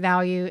inherent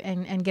value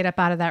and get up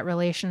out of that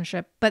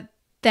relationship? But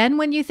then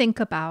when you think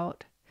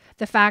about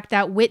the fact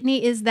that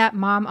Whitney is that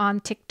mom on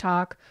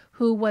TikTok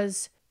who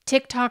was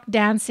TikTok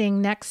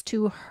dancing next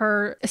to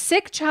her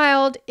sick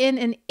child in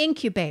an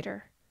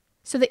incubator.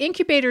 So the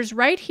incubator's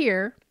right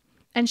here.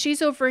 And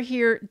she's over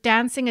here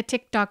dancing a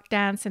TikTok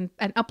dance and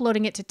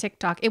uploading it to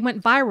TikTok. It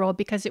went viral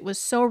because it was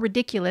so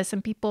ridiculous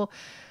and people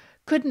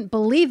couldn't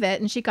believe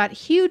it. And she got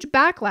huge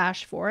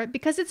backlash for it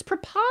because it's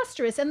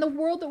preposterous. And the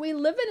world that we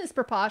live in is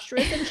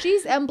preposterous. And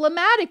she's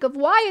emblematic of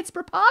why it's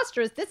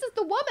preposterous. This is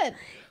the woman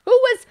who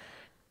was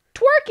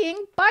twerking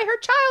by her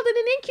child in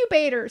an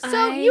incubator.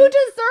 So you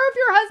deserve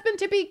your husband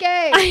to be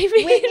gay. I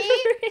mean,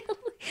 Whitney. really,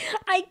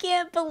 I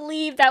can't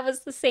believe that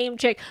was the same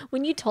chick.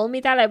 When you told me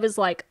that, I was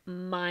like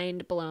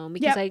mind blown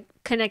because I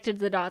connected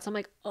the dots. I'm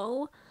like,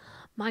 oh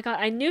my God,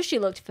 I knew she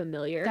looked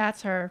familiar.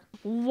 That's her.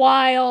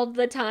 Wild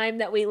the time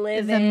that we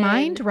live in. The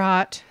mind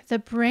rot, the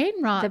brain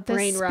rot,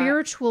 the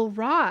spiritual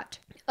rot.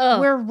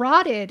 We're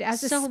rotted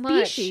as a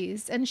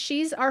species, and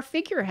she's our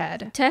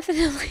figurehead.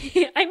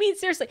 Definitely. I mean,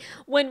 seriously,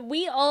 when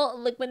we all,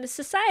 like, when the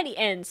society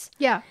ends,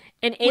 and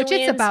aliens which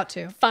it's about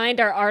to find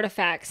our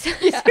artifacts,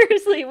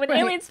 seriously, when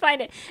aliens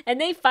find it,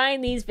 and they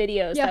find these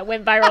videos that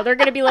went viral, they're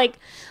going to be like,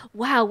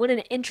 wow, what an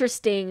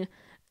interesting,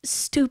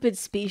 stupid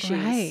species.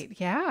 Right,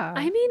 yeah.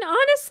 I mean,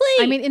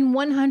 honestly. In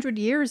 100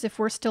 years, if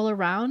we're still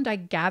around, I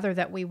gather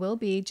that we will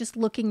be, just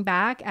looking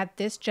back at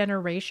this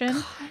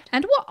generation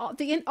and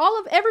all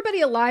of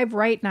everybody alive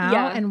right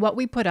now and what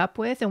we put up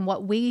with and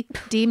what we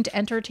deemed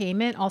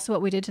entertainment, also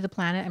what we did to the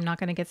planet. I'm not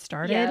going to get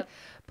started.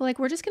 But like,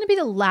 we're just going to be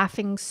the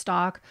laughing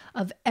stock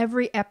of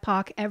every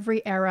epoch,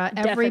 every era,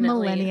 every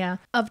millennia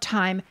of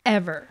time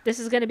ever. This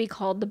is going to be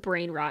called the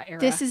brain rot era.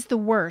 This is the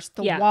worst,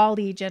 the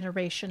Wall-E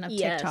generation of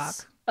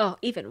TikTok. Oh,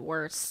 even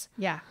worse.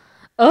 Yeah.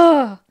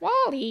 Oh,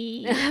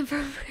 Wall-E.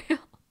 For real.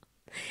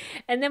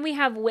 And then we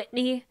have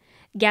Whitney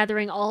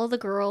gathering all the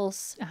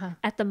girls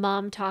at the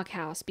Mom Talk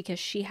house because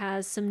she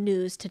has some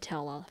news to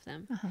tell all of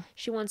them.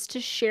 She wants to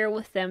share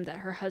with them that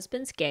her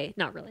husband's gay.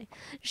 Not really.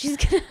 She's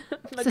gonna.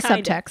 It's the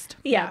subtext.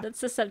 Yeah,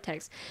 that's the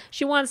subtext.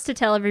 She wants to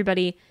tell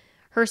everybody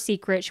her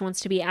secret. She wants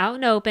to be out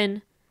and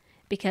open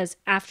because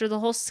after the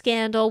whole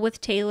scandal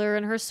with Taylor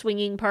and her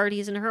swinging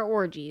parties and her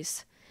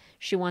orgies,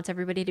 she wants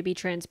everybody to be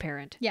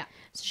transparent. Yeah.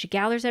 So she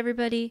gathers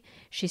everybody.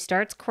 She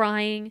starts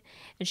crying.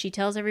 And she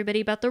tells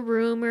everybody about the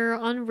rumor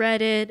on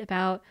Reddit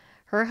about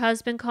her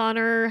husband,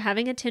 Connor,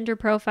 having a Tinder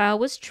profile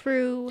was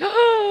true.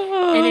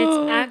 And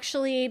it's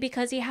actually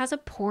because he has a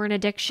porn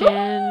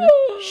addiction.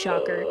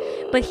 Shocker.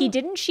 But he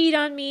didn't cheat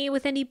on me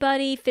with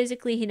anybody.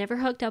 Physically, he never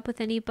hooked up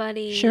with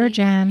anybody. Sure,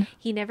 Jan.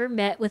 He never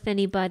met with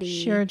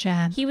anybody. Sure,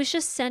 Jan. He was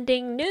just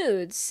sending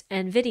nudes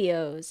and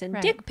videos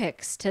and dick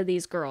pics to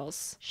these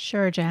girls.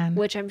 Sure, Jan.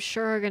 Which I'm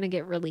sure are going to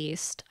get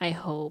released, I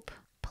hope.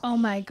 Oh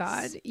my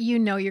God. You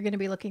know you're going to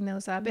be looking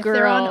those up. If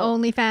they're on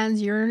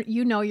OnlyFans,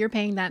 you're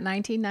paying that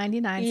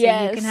 $19.99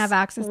 so you can have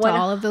access to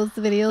all of those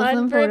videos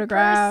and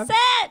photographs.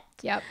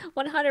 Yep.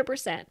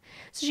 100%.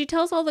 So she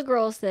tells all the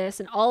girls this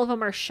and all of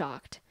them are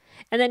shocked.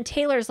 And then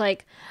Taylor's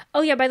like,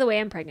 oh yeah, by the way,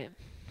 I'm pregnant.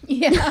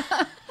 Yeah.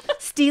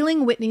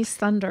 Stealing Whitney's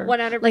thunder.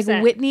 100%.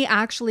 Like Whitney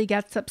actually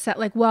gets upset.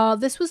 Like, well,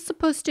 this was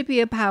supposed to be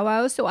a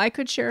powwow so I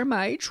could share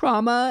my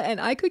trauma and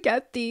I could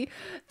get the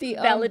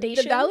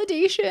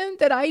validation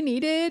that I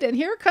needed. And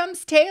here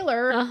comes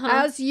Taylor,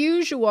 as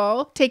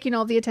usual, taking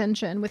all the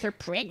attention with her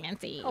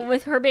pregnancy.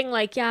 With her being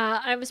like,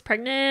 yeah, I was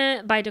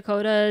pregnant by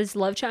Dakota's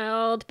love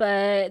child,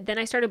 but then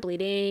I started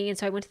bleeding. And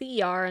so I went to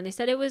the ER and they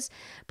said it was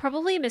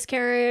probably a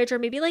miscarriage or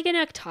maybe like an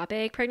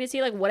ectopic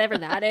pregnancy, like whatever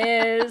that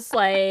is.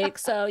 Like,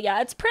 so yeah,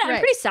 I'm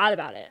pretty sad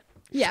about it.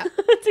 Yeah.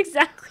 That's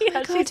exactly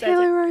how she says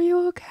Taylor, it. are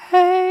you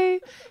okay?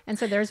 And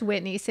so there's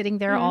Whitney sitting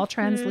there all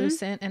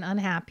translucent and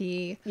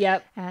unhappy.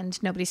 Yep.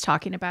 And nobody's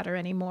talking about her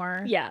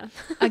anymore. Yeah.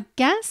 I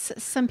guess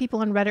some people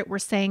on Reddit were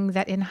saying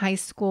that in high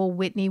school,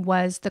 Whitney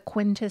was the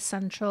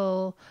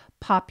quintessential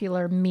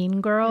popular mean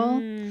girl.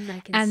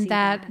 And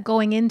that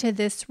going into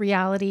this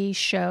reality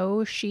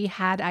show, she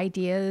had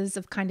ideas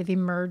of kind of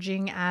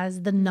emerging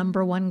as the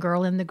number one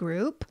girl in the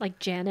group. Like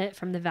Janet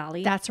from the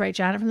Valley. That's right,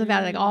 Janet from the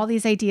Valley. Like all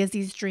these ideas,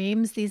 these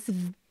dreams, these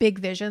big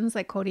visions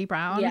like Cody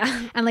Brown.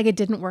 Yeah. And like it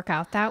didn't work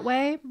out that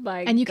way.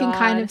 And you can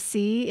kind of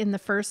see in the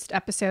first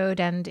episode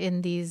and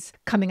in these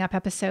coming up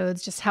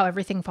episodes just how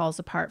everything falls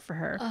apart for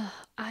her.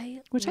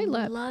 I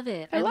love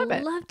it. I love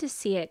it. love to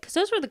see it because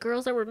those were the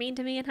girls that were mean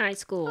to me in high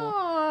school.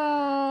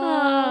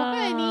 Oh,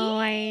 honey.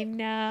 I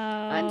know.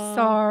 I'm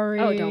sorry.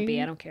 Oh, don't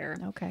be. I don't care.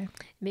 Okay.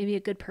 Maybe a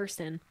good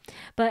person.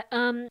 But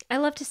I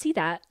love to see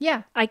that.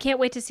 Yeah. I can't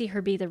wait to see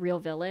her be the real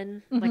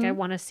villain. Like I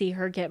want to see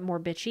her get more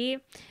bitchy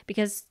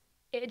because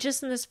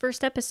just in this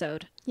first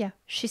episode,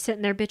 she's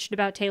sitting there bitching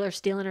about Taylor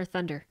stealing her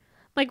thunder.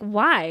 Like,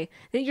 why?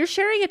 You're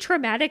sharing a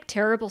traumatic,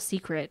 terrible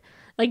secret.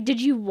 Like,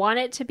 did you want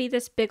it to be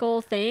this big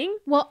old thing?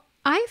 Well,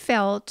 I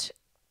felt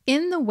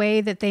in the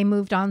way that they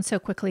moved on so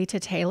quickly to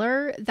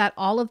Taylor that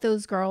all of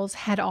those girls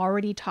had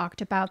already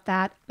talked about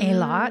that a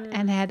lot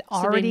and had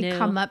already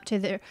come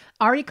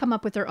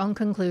up with their own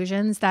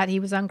conclusions that he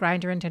was on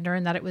Grindr and Tinder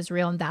and that it was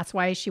real and that's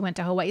why she went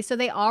to Hawaii. So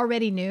they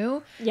already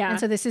knew. Yeah. And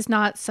so this is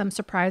not some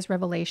surprise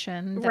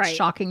revelation that's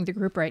shocking the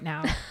group right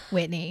now,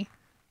 Whitney.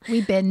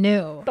 We've been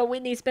new. But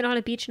Whitney's been on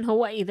a beach in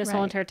Hawaii this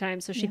whole entire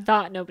time, so she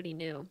thought nobody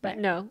knew. But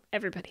no,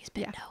 everybody's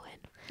been knowing.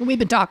 We've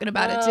been talking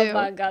about it too. Oh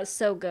my God,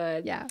 so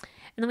good. Yeah.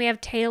 And then we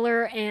have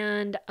Taylor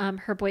and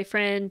her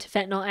boyfriend,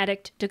 fentanyl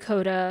addict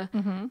Dakota,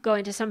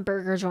 going to some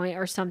burger joint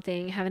or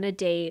something, having a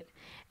date.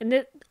 And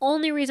the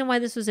only reason why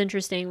this was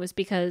interesting was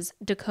because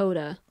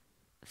Dakota,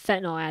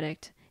 fentanyl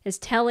addict, is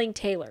telling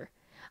Taylor,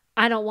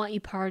 I don't want you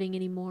partying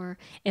anymore.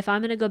 If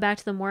I'm going to go back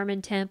to the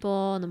Mormon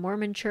temple and the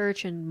Mormon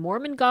church and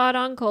Mormon God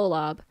on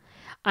Kolob,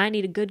 I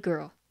need a good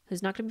girl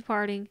who's not going to be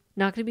partying,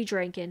 not going to be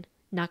drinking,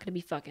 not going to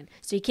be fucking.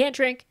 So you can't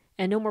drink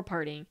and no more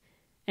partying.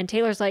 And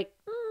Taylor's like,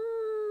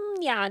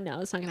 yeah, no,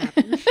 it's not going to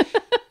happen.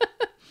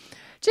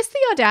 Just the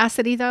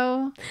audacity,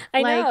 though.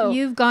 I know. Like,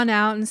 you've gone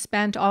out and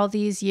spent all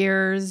these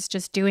years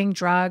just doing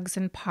drugs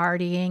and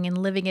partying and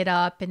living it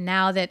up. And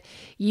now that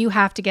you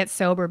have to get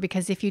sober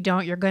because if you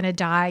don't, you're going to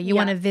die. You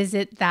want to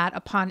visit that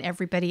upon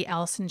everybody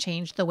else and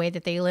change the way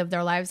that they live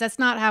their lives. That's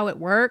not how it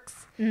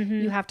works.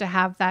 You have to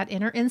have that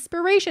inner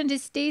inspiration to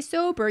stay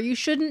sober. You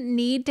shouldn't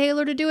need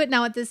Taylor to do it.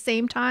 Now, at the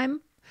same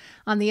time,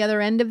 on the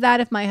other end of that,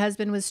 if my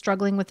husband was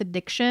struggling with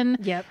addiction,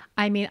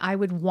 I mean, I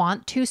would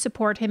want to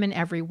support him in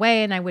every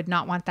way, and I would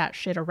not want that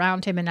shit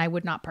around him, and I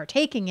would not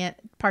partake in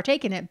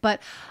it.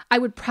 But I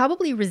would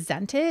probably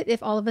resent it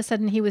if all of a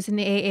sudden he was in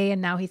AA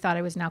and now he thought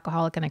I was an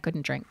alcoholic and I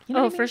couldn't drink. You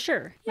know what I mean? For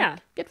sure. Yeah.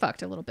 Like, get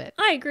fucked a little bit.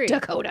 I agree.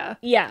 Dakota.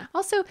 Yeah.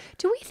 Also,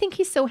 do we think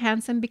he's so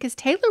handsome? Because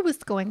Taylor was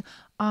going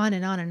on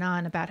and on and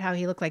on about how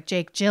he looked like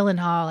Jake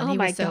Gyllenhaal and he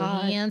was so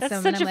handsome.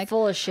 That's such and I'm a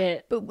full of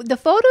shit. But the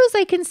photos,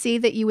 I can see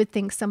that you would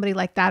think somebody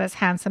like that is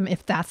handsome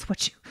if that's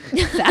what you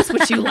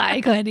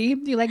like, honey.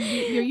 You like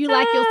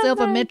yourself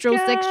a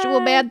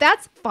metrosexual man.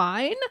 That's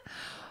fine.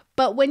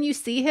 But when you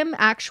see him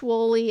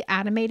actually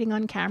animating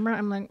on camera,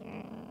 I'm like,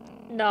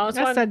 no,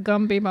 that's a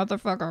Gumby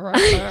motherfucker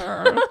right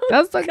there.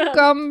 That's a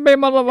Gumby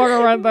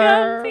motherfucker right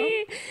there.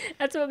 Gumby.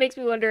 That's what makes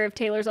me wonder if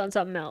Taylor's on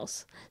something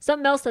else.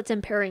 Something else that's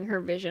impairing her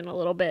vision a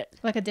little bit.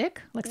 Like a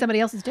dick? Like somebody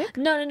else's dick?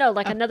 No.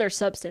 Like another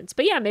substance.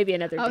 But yeah, maybe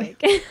another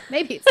dick.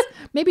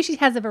 Maybe she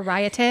has a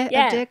variety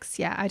of dicks.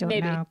 Yeah, I don't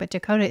know. But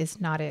Dakota is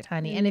not it,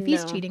 honey. And if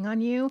he's cheating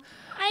on you,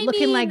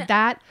 looking like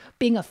that,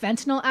 being a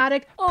fentanyl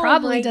addict,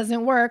 probably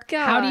doesn't work.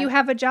 God. How do you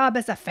have a job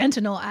as a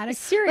fentanyl addict?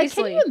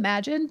 Seriously. Like, can you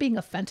imagine being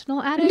a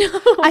fentanyl addict?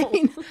 No. I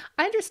mean,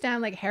 I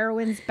understand like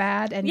heroin's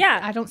bad. And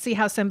I don't see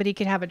how somebody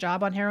could have a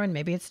job on heroin.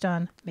 Maybe it's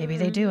done. Maybe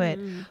they do it.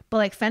 But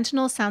like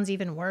fentanyl sounds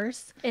even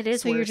worse. It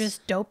is so worse. You're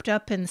just doped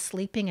up and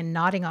sleeping and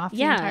nodding off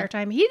the entire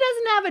time. He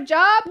doesn't have a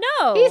job.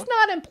 No. He's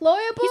not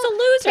employable. He's a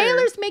loser.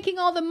 Taylor's making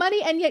all the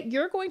money and yet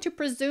you're going to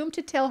presume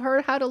to tell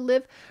her how to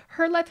live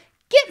her life.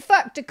 Get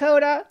fucked,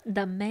 Dakota.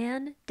 The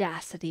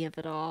mandacity of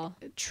it all.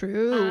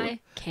 True. I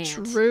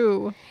can't.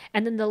 True.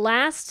 And then the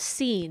last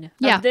scene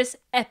of this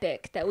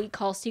epic that we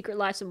call Secret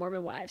Lives of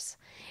Mormon Wives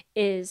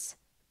is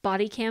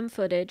body cam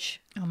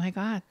footage. Oh my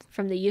God.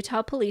 From the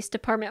Utah Police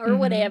Department or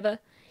whatever.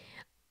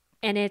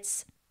 And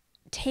it's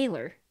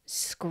Taylor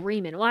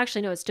screaming. Well,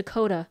 actually, no, it's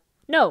Dakota.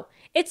 No,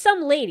 it's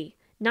some lady.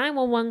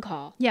 911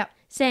 call. Yeah.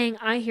 Saying,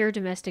 I hear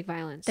domestic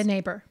violence. The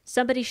neighbor.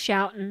 Somebody's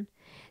shouting.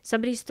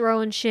 Somebody's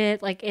throwing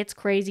shit. Like, it's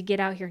crazy. Get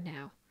out here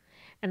now.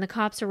 And the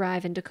cops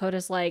arrive and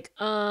Dakota's like,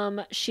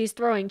 she's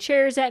throwing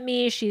chairs at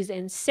me. She's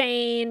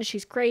insane.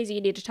 She's crazy.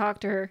 You need to talk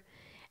to her.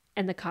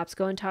 And the cops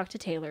go and talk to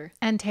Taylor.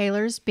 And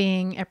Taylor's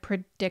being a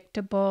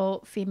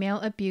predictable female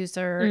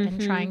abuser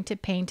and trying to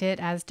paint it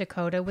as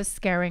Dakota was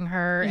scaring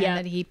her and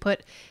that he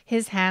put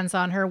his hands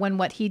on her when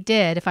what he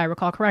did, if I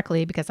recall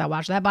correctly, because I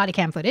watched that body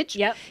cam footage,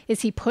 is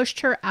he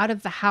pushed her out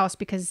of the house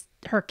because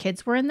her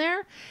kids were in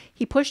there.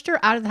 He pushed her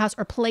out of the house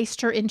or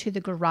placed her into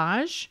the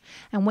garage.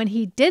 And when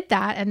he did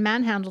that and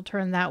manhandled her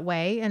in that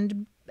way,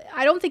 and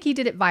I don't think he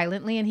did it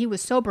violently, and he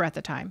was sober at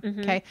the time.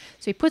 Okay.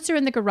 So he puts her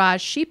in the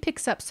garage. She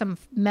picks up some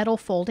metal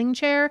folding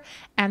chair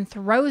and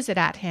throws it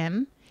at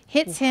him,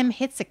 hits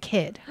a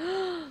kid,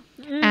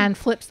 and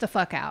flips the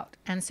fuck out.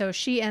 And so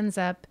she ends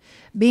up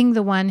being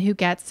the one who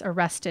gets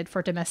arrested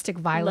for domestic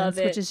violence,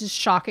 which is just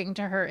shocking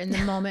to her in the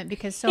moment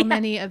because so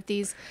many of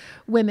these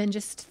women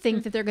just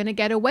think that they're going to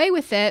get away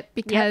with it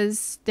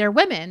because they're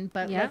women.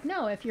 But like,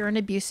 no, if you're an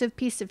abusive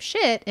piece of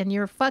shit and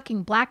you're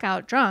fucking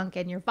blackout drunk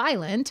and you're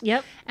violent,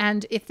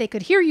 and if they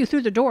could hear you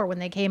through the door when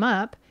they came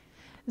up,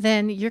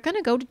 then you're going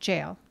to go to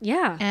jail.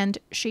 Yeah. And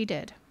she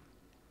did.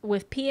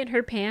 With pee in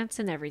her pants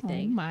and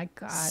everything. Oh my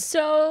God.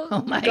 So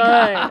God. Oh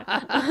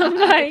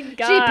my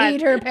God. She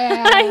peed her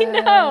pants. I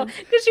know.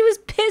 Because she was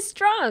pissed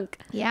drunk.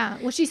 Yeah.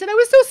 Well, she said, I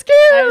was so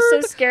scared. I was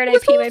so scared I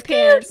peed my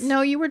pants.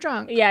 No, you were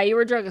drunk. Yeah, you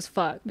were drunk as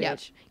fuck, bitch. Yep.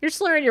 You're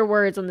slurring your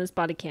words on this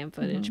body cam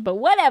footage. But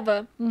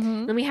whatever.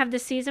 Then we have the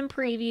season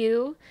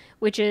preview,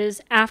 which is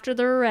after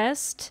the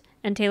arrest.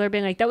 And Taylor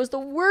being like, that was the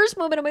worst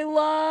moment of my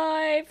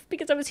life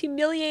because I was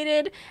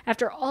humiliated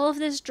after all of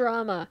this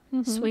drama.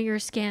 Swinger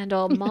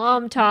scandal,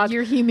 mom talk.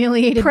 You're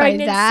humiliated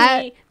pregnancy, by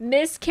that.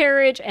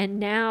 Miscarriage, and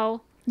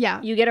now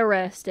you get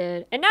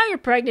arrested. And now you're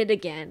pregnant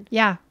again.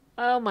 Yeah.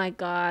 Oh my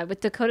God.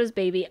 With Dakota's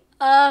baby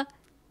again.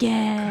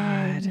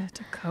 God,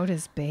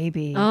 Dakota's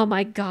baby. Oh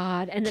my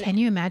God. And then, can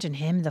you imagine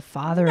him, the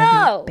father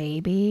of your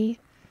baby?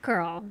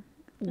 Girl.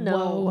 No.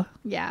 Whoa.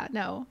 Yeah,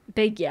 no.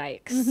 Big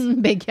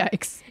yikes. Big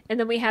yikes. And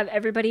then we have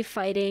everybody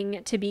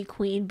fighting to be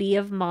queen bee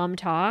of mom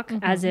talk,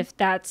 as if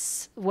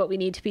that's what we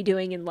need to be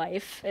doing in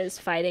life, is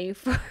fighting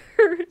for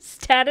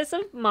status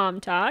of mom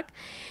talk.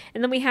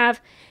 And then we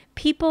have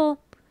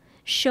people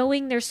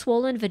showing their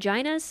swollen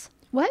vaginas.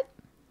 What?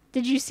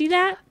 Did you see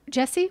that?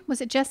 Jessie?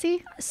 Was it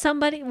Jessie?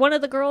 Somebody, one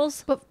of the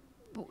girls, But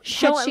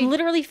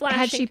literally flashing.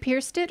 Had she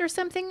pierced it or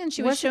something? And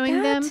she was Was it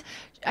showing them. that?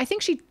 I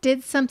think she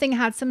did something,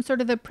 had some sort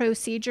of a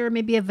procedure,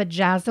 maybe a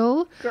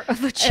vajazzle. A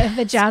vajazzle.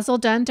 A vajazzle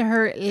done to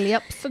her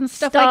lips and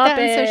stuff Stop like that.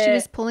 And so she it.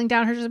 was pulling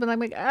down her husband. I'm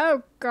like,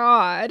 oh,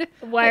 God.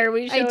 Why are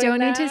we showing I don't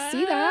that? need to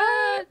see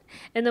that.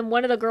 And then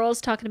one of the girls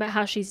talking about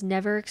how she's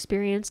never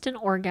experienced an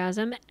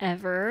orgasm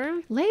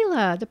ever.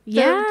 Layla, the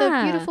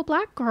Yeah. beautiful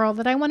black girl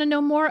that I want to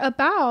know more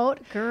about.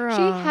 Girl.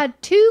 She had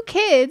 2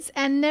 kids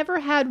and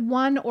never had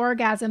one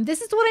orgasm. This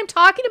is what I'm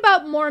talking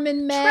about,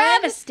 Mormon men.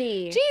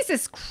 Travesty.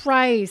 Jesus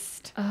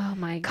Christ. Oh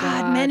my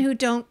God, men who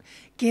don't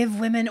give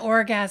women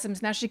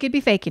orgasms. Now, she could be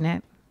faking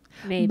it.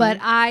 Maybe. But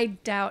I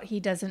doubt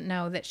he doesn't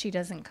know that she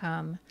doesn't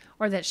come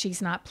or that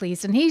she's not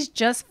pleased. And he's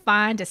just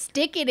fine to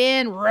stick it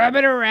in, rub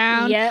it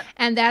around, Yep.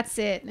 and that's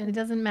it. And it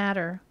doesn't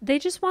matter. They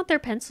just want their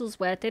pencils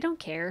wet. They don't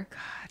care.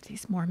 God,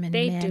 these Mormon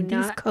They men, do these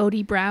not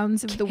Cody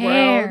Browns of the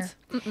care.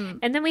 world.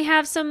 And then we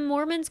have some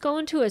Mormons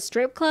going to a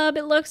strip club,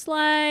 it looks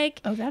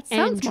like. Oh, that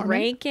sounds and Mormon.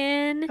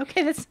 drinking.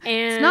 Okay, it's not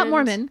And-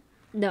 Mormon.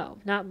 No,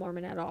 not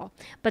Mormon at all.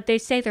 But they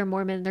say they're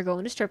Mormon. They're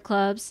going to strip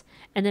clubs.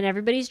 And then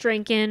everybody's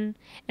drinking.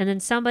 And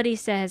then somebody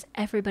says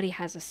everybody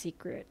has a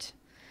secret.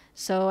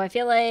 So I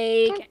feel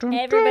like Dun, dun,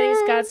 everybody's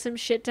dun. got some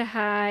shit to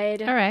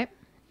hide. All right.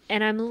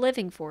 And I'm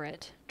living for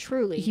it.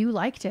 Truly. You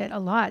liked it a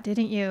lot,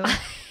 didn't you?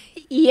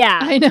 Yeah.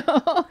 I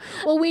know.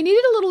 Well, we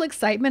needed a little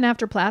excitement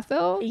after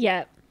Plathville,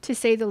 Yep. to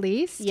say the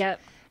least. Yep.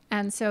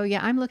 And so,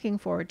 yeah, I'm looking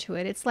forward to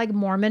it. It's like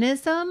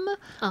Mormonism,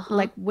 Uh-huh.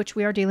 like which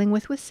we are dealing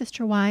with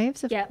Sister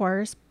Wives, of Yep.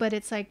 course, but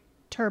it's like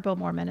turbo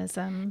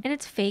Mormonism. And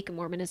it's fake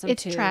Mormonism,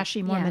 It's too. trashy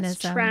Yeah, Mormonism.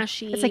 it's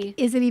trashy. It's like,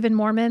 is it even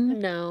Mormon?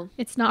 No.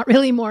 It's not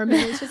really Mormon.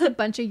 It's just a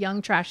bunch of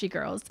young, trashy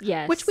girls.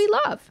 Yes. Which we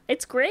love.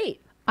 It's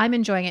great. I'm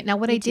enjoying it. Now,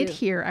 what I did too.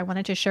 hear, I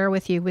wanted to share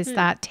with you, was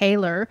that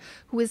Taylor,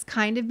 who is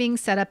kind of being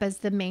set up as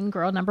the main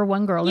girl, number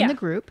 1 girl in Yeah. the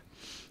group,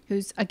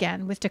 who's,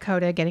 again, with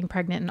Dakota getting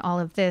pregnant and all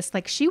of this,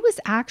 like she was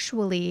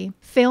actually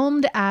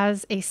filmed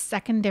as a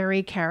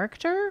secondary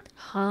character.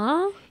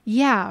 Huh?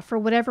 Yeah, for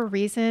whatever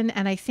reason.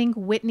 And I think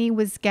Whitney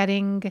was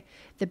getting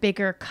the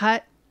bigger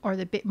cut or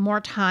the bit more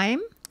time.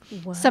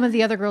 What? Some of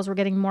the other girls were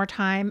getting more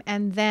time.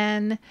 And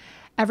then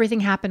everything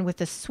happened with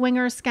the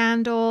swinger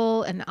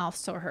scandal and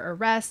also her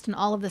arrest and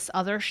all of this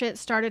other shit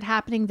started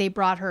happening. They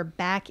brought her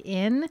back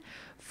in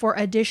for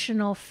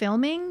additional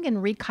filming and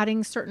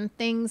recutting certain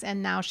things.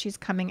 And now she's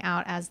coming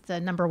out as the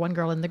number 1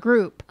 girl in the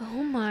group.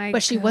 Oh my god.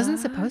 But she wasn't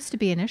supposed to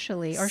be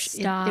initially, or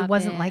Stop it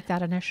wasn't it. like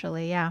that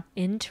initially. Yeah.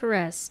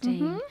 Interesting.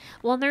 Mm-hmm.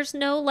 Well, there's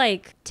no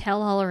like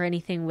tell all or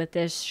anything with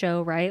this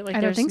show, right? Like I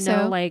don't there's think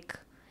no so. like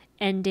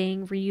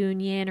ending,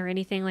 reunion, or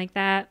anything like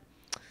that.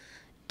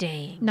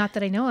 Dang. Not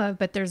that I know of,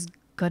 but there's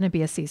going to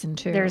be a season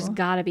 2. There's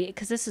gotta be,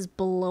 because this is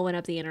blowing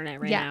up the internet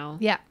right now.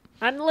 Yeah.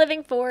 I'm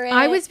living for it.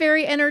 I was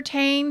very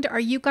entertained. Are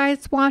you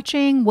guys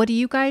watching? What do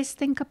you guys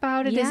think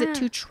about it? Is Yeah. it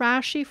too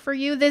trashy for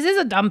you? This is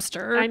a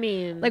dumpster. I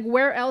mean, like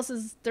where else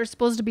is there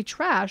supposed to be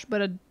trash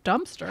but a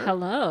dumpster?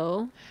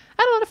 hello.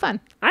 I had a lot of fun.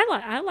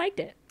 I liked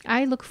it.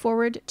 I look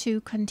forward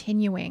to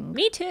continuing.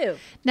 Me too.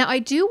 Now, I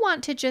do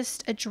want to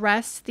just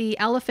address the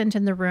elephant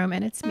in the room,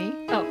 and it's me.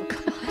 Oh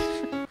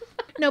god.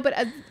 No,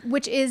 but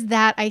which is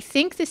that I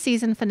think the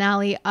season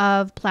finale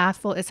of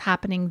Plathville is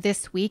happening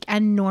this week.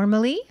 And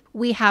normally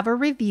we have a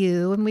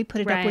review and we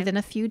put it up Right. within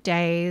a few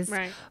days.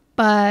 Right.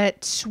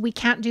 But we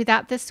can't do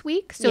that this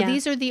week. So Yeah.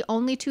 these are the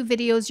only 2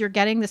 videos you're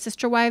getting. The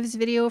Sister Wives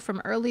video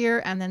from earlier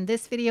and then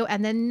this video.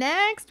 And then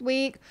next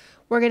week,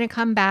 we're going to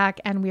come back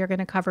and we are going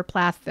to cover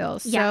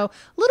Plathville. Yeah. So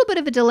a little bit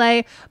of a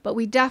delay, but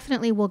we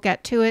definitely will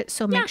get to it.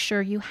 So Yeah. make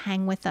sure you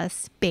hang with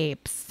us,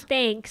 babes.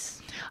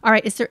 Thanks. All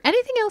right. Is there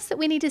anything else that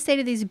we need to say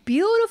to these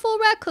beautiful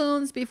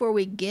raccoons before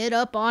we get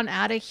up on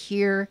out of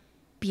here,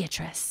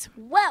 Beatrice?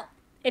 Well,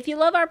 if you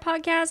love our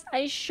podcast,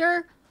 I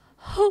sure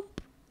hope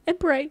and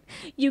pray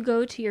you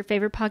go to your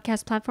favorite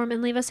podcast platform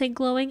and leave us a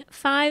glowing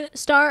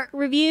 5-star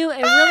review.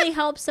 It really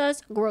helps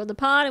us grow the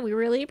pod, and we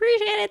really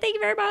appreciate it. Thank you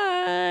very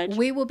much.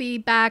 We will be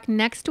back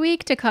next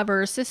week to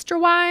cover Sister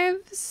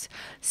Wives,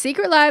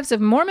 Secret Lives of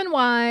Mormon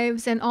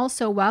Wives, and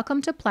also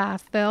Welcome to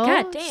Plathville.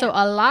 God damn. So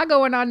a lot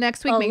going on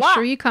next week. A Make lot.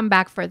 sure you come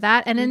back for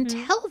that. And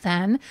until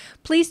then,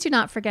 please do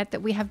not forget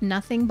that we have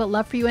nothing but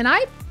love for you. And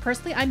I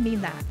personally, I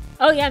mean that.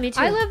 Oh, yeah, me too.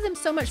 I love them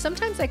so much.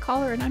 Sometimes I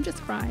call her and I'm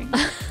just crying.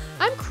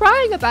 I'm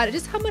crying about it,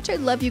 just how much I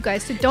love you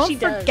guys. So don't She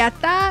does. forget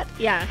that.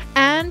 Yeah.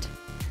 And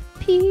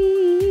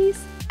peace.